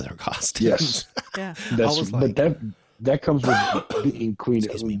her with her costumes. Yes. Yeah. But that comes with being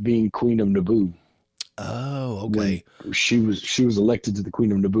queen of Naboo. Oh, okay. When she was elected to the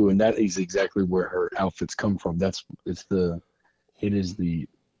Queen of Naboo, and that is exactly where her outfits come from. It is the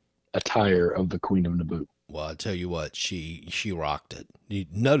attire of the Queen of Naboo. Well, I tell you what, she rocked it. You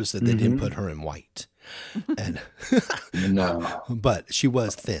notice that they didn't put her in white, and no, but she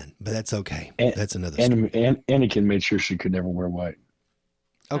was thin. But that's okay. That's another story. Anakin made sure she could never wear white.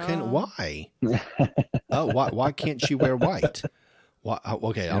 Okay, why? Why can't she wear white? Why?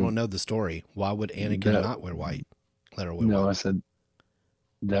 Okay, I don't know the story. Why would Anakin not wear white? Let her wear white. No, I said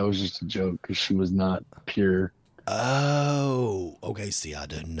that was just a joke because she was not pure. Oh, okay. See, I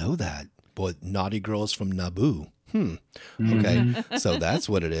didn't know that. Boy, naughty girls from Naboo. Okay, so that's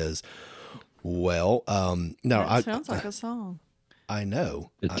what it is. Well, no, That sounds like a song. I know.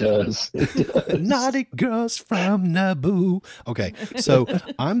 It does. Naughty girls from Naboo. Okay, so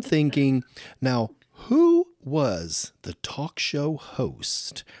I'm thinking now, who was the talk show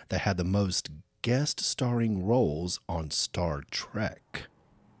host that had the most guest starring roles on Star Trek?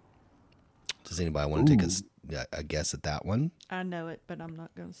 Does anybody want to take a guess at that one? I know it, but I'm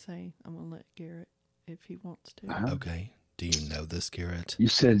not going to say. I'm going to let Garrett if he wants to. Okay. Do you know this, Garrett? You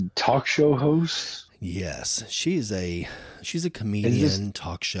said talk show host? Yes. She's a comedian,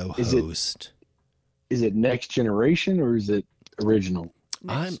 talk show host. Is it Next Generation or is it original?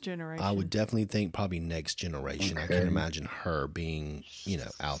 Next Generation. I would definitely think probably Next Generation. Okay. I can imagine her being,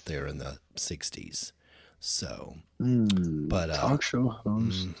 out there in the 60s. So, Talk show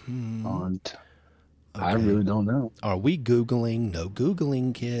host on. I okay. really don't know. Are we Googling? No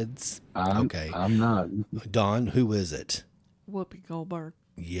Googling, kids. Okay. I'm not. Don, who is it? Whoopi Goldberg.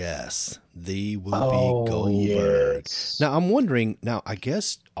 Yes, the Whoopi Goldberg. Yes. Now, I'm wondering, I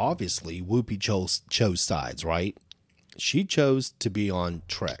guess, obviously, Whoopi chose sides, right? She chose to be on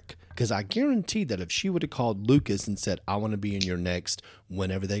Trek. Because I guarantee that if she would have called Lucas and said, I want to be in your next,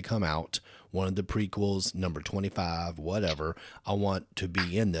 whenever they come out, one of the prequels, number 25, whatever, I want to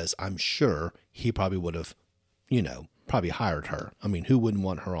be in this, I'm sure he probably would have, probably hired her. I mean, who wouldn't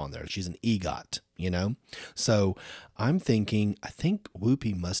want her on there? She's an EGOT, So I'm thinking, I think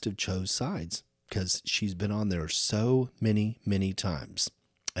Whoopi must have chose sides because she's been on there so many, many times.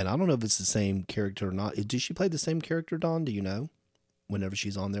 And I don't know if it's the same character or not. Did she play the same character, Dawn? Do you know? Whenever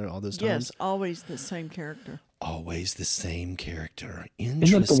she's on there all those times? Yes, always the same character. Always the same character.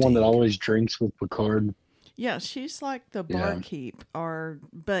 Interesting. Isn't that the one that always drinks with Picard? Yeah, she's like the barkeep,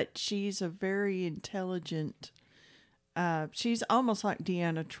 but she's a very intelligent. She's almost like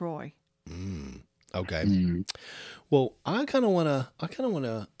Deanna Troy. Okay. Well, I kind of want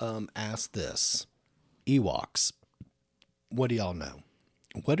to ask this: Ewoks. What do y'all know?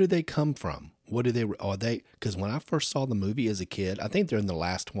 Where do they come from? What are they? Because when I first saw the movie as a kid, I think they're in the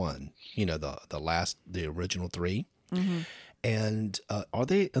last one. The original 3. Mm-hmm. And are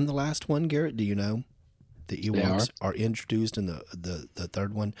they in the last one, Garrett? Do you know? The Ewoks are introduced in the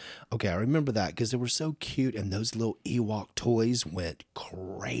third one. Okay, I remember that because they were so cute, and those little Ewok toys went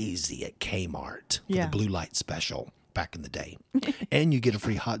crazy at Kmart for the Blue Light Special back in the day. And you get a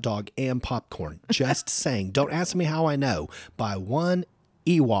free hot dog and popcorn. Just saying. Don't ask me how I know. Buy one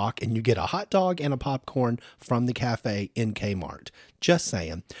Ewok and you get a hot dog and a popcorn from the cafe in Kmart. Just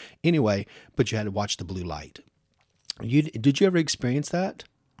saying. Anyway, but you had to watch the blue light. Did you ever experience that?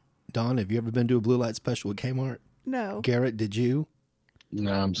 Dawn, have you ever been to a blue light special at Kmart? No. Garrett, did you?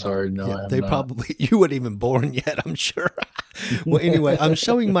 No, I'm sorry. No, Yeah, I have they not. probably, you weren't even born yet, I'm sure. Well, anyway, I'm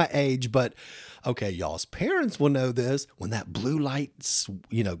showing my age, but okay, y'all's parents will know this. When that blue light,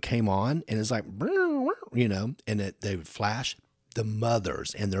 came on and it's like, and they would flash, the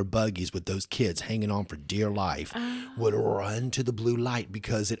mothers and their buggies with those kids hanging on for dear life would run to the blue light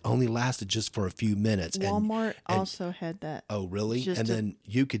because it only lasted just for a few minutes. Walmart also had that. Oh, really? And then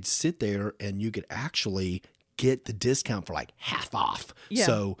you could sit there and you could actually get the discount for like half off. Yeah.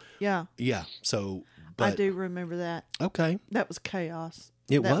 So, yeah. So, I do remember that. Okay. That was chaos.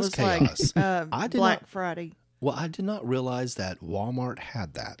 That was chaos. Like Black Friday. Well, I did not realize that Walmart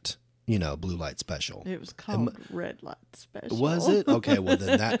had that. Blue light special. It was called red light special. Was it? Okay, well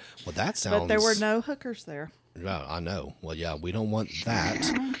then that sounds. But there were no hookers there. Yeah, I know. Well, yeah, we don't want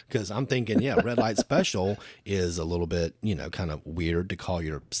that because I'm thinking, red light special is a little bit, kind of weird to call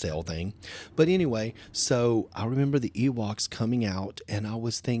your sale thing. But anyway, so I remember the Ewoks coming out and I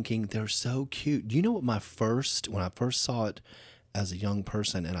was thinking they're so cute. Do you know what when I first saw it as a young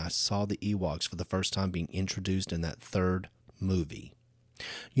person and I saw the Ewoks for the first time being introduced in that third movie?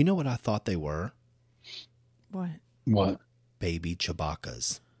 You know what I thought they were? What? Baby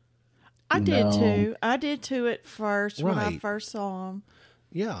Chewbacca's. I did too at first when I first saw them.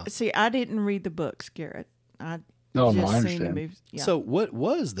 Yeah. See, I didn't read the books, Garrett. I I seen the understand. movies. Yeah. So what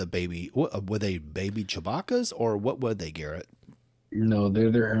was the baby? Were they baby Chewbacca's or what were they, Garrett?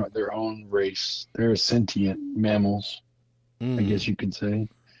 They're their own race. They're sentient mammals, I guess you could say.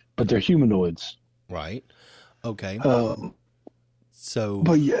 But they're humanoids. Right. Okay. So,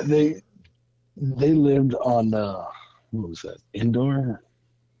 but yeah, they lived on what was that? Endor.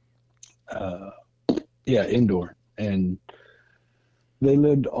 Endor, and they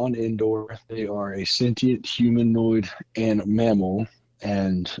lived on Endor. They are a sentient humanoid and mammal,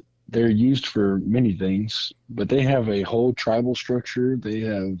 and they're used for many things. But they have a whole tribal structure. They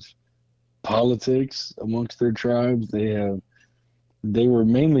have politics amongst their tribes. They were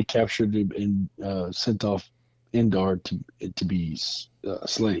mainly captured and sent off Endor to be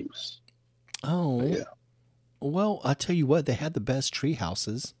slaves. Oh, yeah. Well, I tell you what, they had the best tree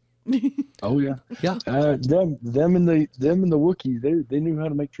houses. Oh yeah, yeah. Them and the Wookiees, they knew how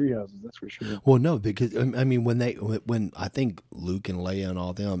to make tree houses. That's for sure. Well, no, because I mean, when I think Luke and Leia and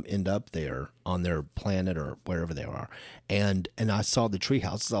all them end up there on their planet or wherever they are, and I saw the tree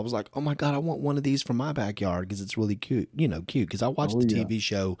houses, I was like, oh my god, I want one of these for my backyard because it's really cute. Cute because I watched the TV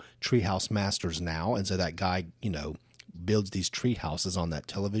show Treehouse Masters now, and so that guy, builds these tree houses on that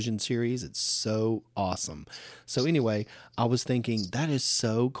television series. It's so awesome. So anyway, I was thinking that is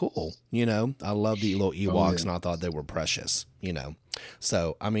so cool. I love the little Ewoks and I thought they were precious,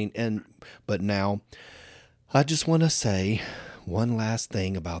 So, I mean, but now I just want to say one last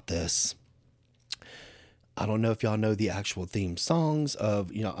thing about this. I don't know if y'all know the actual theme songs of,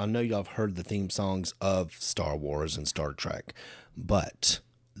 I know y'all have heard the theme songs of Star Wars and Star Trek, but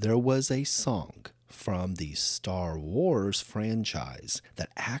there was a song from the Star Wars franchise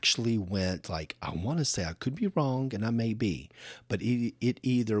that actually went, like, I want to say, I could be wrong, and I may be, but it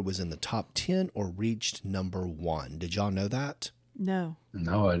either was in the top 10 or reached number 1. Did y'all know that? No.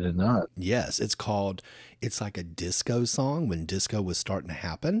 No, I did not. Yes, it's like a disco song when disco was starting to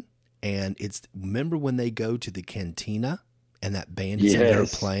happen. And remember when they go to the cantina and that band is in there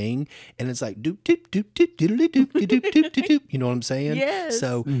playing and it's like doop doop doop doop doop doop doop doop doop doop. You know what I'm saying? Yes.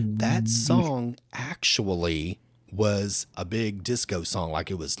 So that song actually was a big disco song.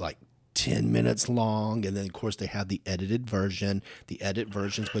 Like it was like 10 minutes long. And then of course they have the edited version. The edit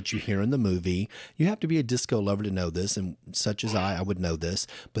version's what you hear in the movie. You have to be a disco lover to know this, and such as I would know this.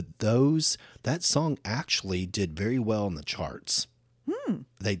 But that song actually did very well in the charts.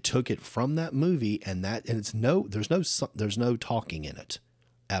 They took it from that movie, and there's no talking in it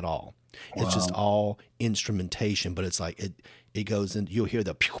at all. Wow. It's just all instrumentation, but it's like it goes in. You'll hear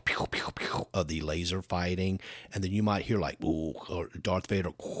the pew pew pew pew of the laser fighting, and then you might hear like ooh, or Darth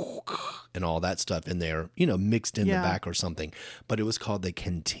Vader and all that stuff in there, mixed in the back or something. But it was called the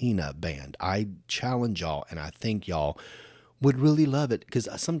Cantina Band. I challenge y'all, and I think y'all would really love it, because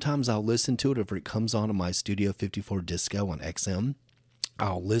sometimes I'll listen to it if it comes on my Studio 54 Disco on XM.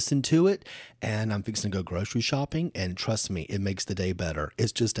 I'll listen to it, and I'm fixing to go grocery shopping, and trust me, it makes the day better.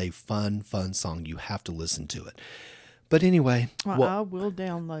 It's just a fun song. You have to listen to it. But anyway. Well, I will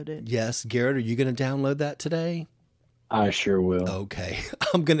download it. Yes. Garrett, are you going to download that today? I sure will. Okay.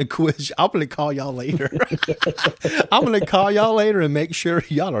 I'm going to quiz. I'm going to call y'all later. I'm going to call y'all later and make sure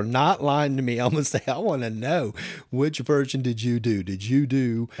y'all are not lying to me. I'm going to say, I want to know, which version did you do? Did you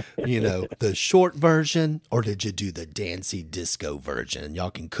do, the short version, or did you do the dancey disco version?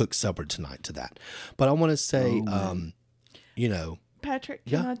 Y'all can cook supper tonight to that. But I want to say, Patrick,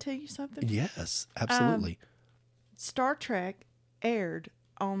 can I tell you something? Yes, absolutely. Star Trek aired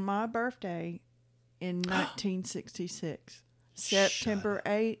on my birthday in 1966. September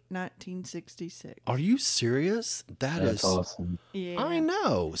 8, 1966. Are you serious? That's awesome. Yeah. I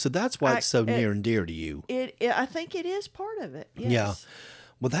know. So that's why it's so near and dear to you. I think it is part of it. Yes. Yeah.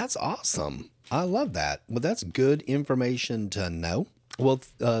 Well, that's awesome. I love that. Well, that's good information to know. Well,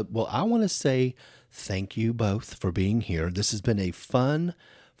 I want to say thank you both for being here. This has been a fun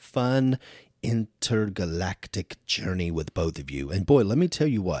intergalactic journey with both of you. And boy, let me tell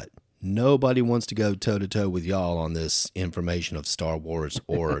you what. Nobody wants to go toe-to-toe with y'all on this information of Star Wars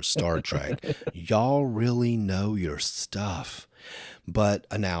or Star Trek. Y'all really know your stuff. But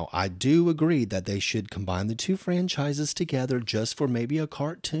now, I do agree that they should combine the two franchises together just for maybe a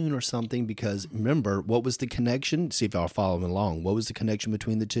cartoon or something, because remember, what was the connection? See if y'all are following along. What was the connection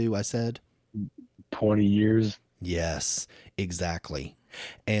between the two, I said? 20 years. Yes, exactly.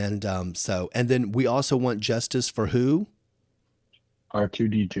 And and then we also want justice for who?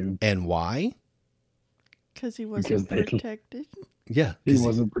 R2-D2. And why? Because he wasn't protected. Yeah. He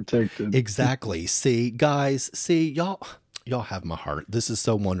wasn't protected. Exactly. See, guys, y'all have my heart. This is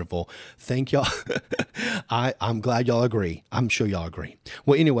so wonderful. Thank y'all. I'm glad y'all agree. I'm sure y'all agree.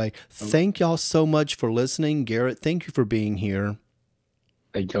 Well, anyway, thank y'all so much for listening. Garrett, thank you for being here.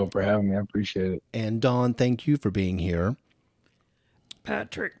 Thank y'all for having me. I appreciate it. And Dawn, thank you for being here.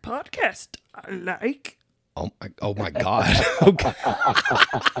 Patrick Podcast, I like. Oh my God. Okay.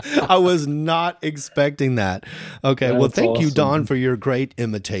 I was not expecting that. Okay. That's well, thank you, Dawn, for your great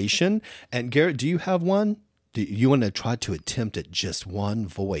imitation. And Garrett, do you have one? Do you want to try to attempt at just one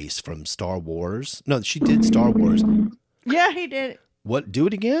voice from Star Wars? No, she did Star Wars. Yeah, he did. What? Do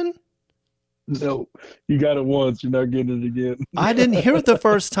it again? No, you got it once. You're not getting it again. I didn't hear it the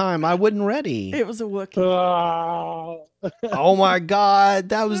first time. I wasn't ready. It was a Wookiee. Oh my God,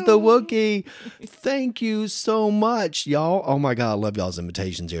 that was the Wookiee. Thank you so much, y'all. Oh my God, I love y'all's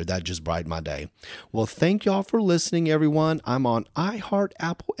invitations here. That just brightened my day. Well, thank y'all for listening, everyone. I'm on iHeart,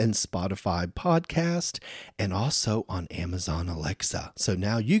 Apple, and Spotify podcast, and also on Amazon Alexa. So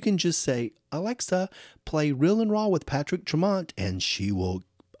now you can just say, Alexa, play Real and Raw with Patrick Tremont, and she will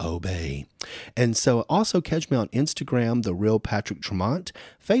obey. And so also catch me on Instagram, The Real Patrick Tremont,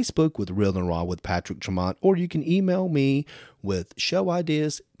 Facebook with Real and Raw with Patrick Tremont, or you can email me with show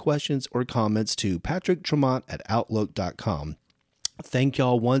ideas, questions, or comments to patricktremont@outlook.com. Thank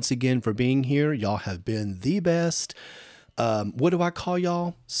y'all once again for being here. Y'all have been the best. What do I call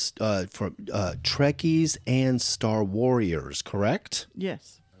y'all? For Trekkies and Star Warriors, correct?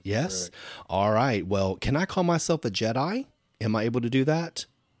 Yes. Yes? Correct. All right. Well, can I call myself a Jedi? Am I able to do that?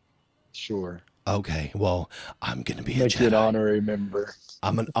 Sure. Okay, well, I'm gonna be a Make you an Jedi. honorary member.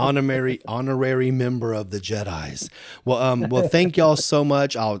 I'm an honorary member of the Jedis. Well, thank y'all so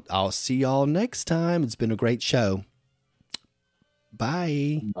much. I'll see y'all next time. It's been a great show.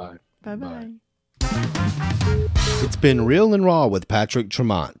 Bye. Bye. Bye bye. It's been Real and Raw with Patrick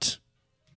Tremont.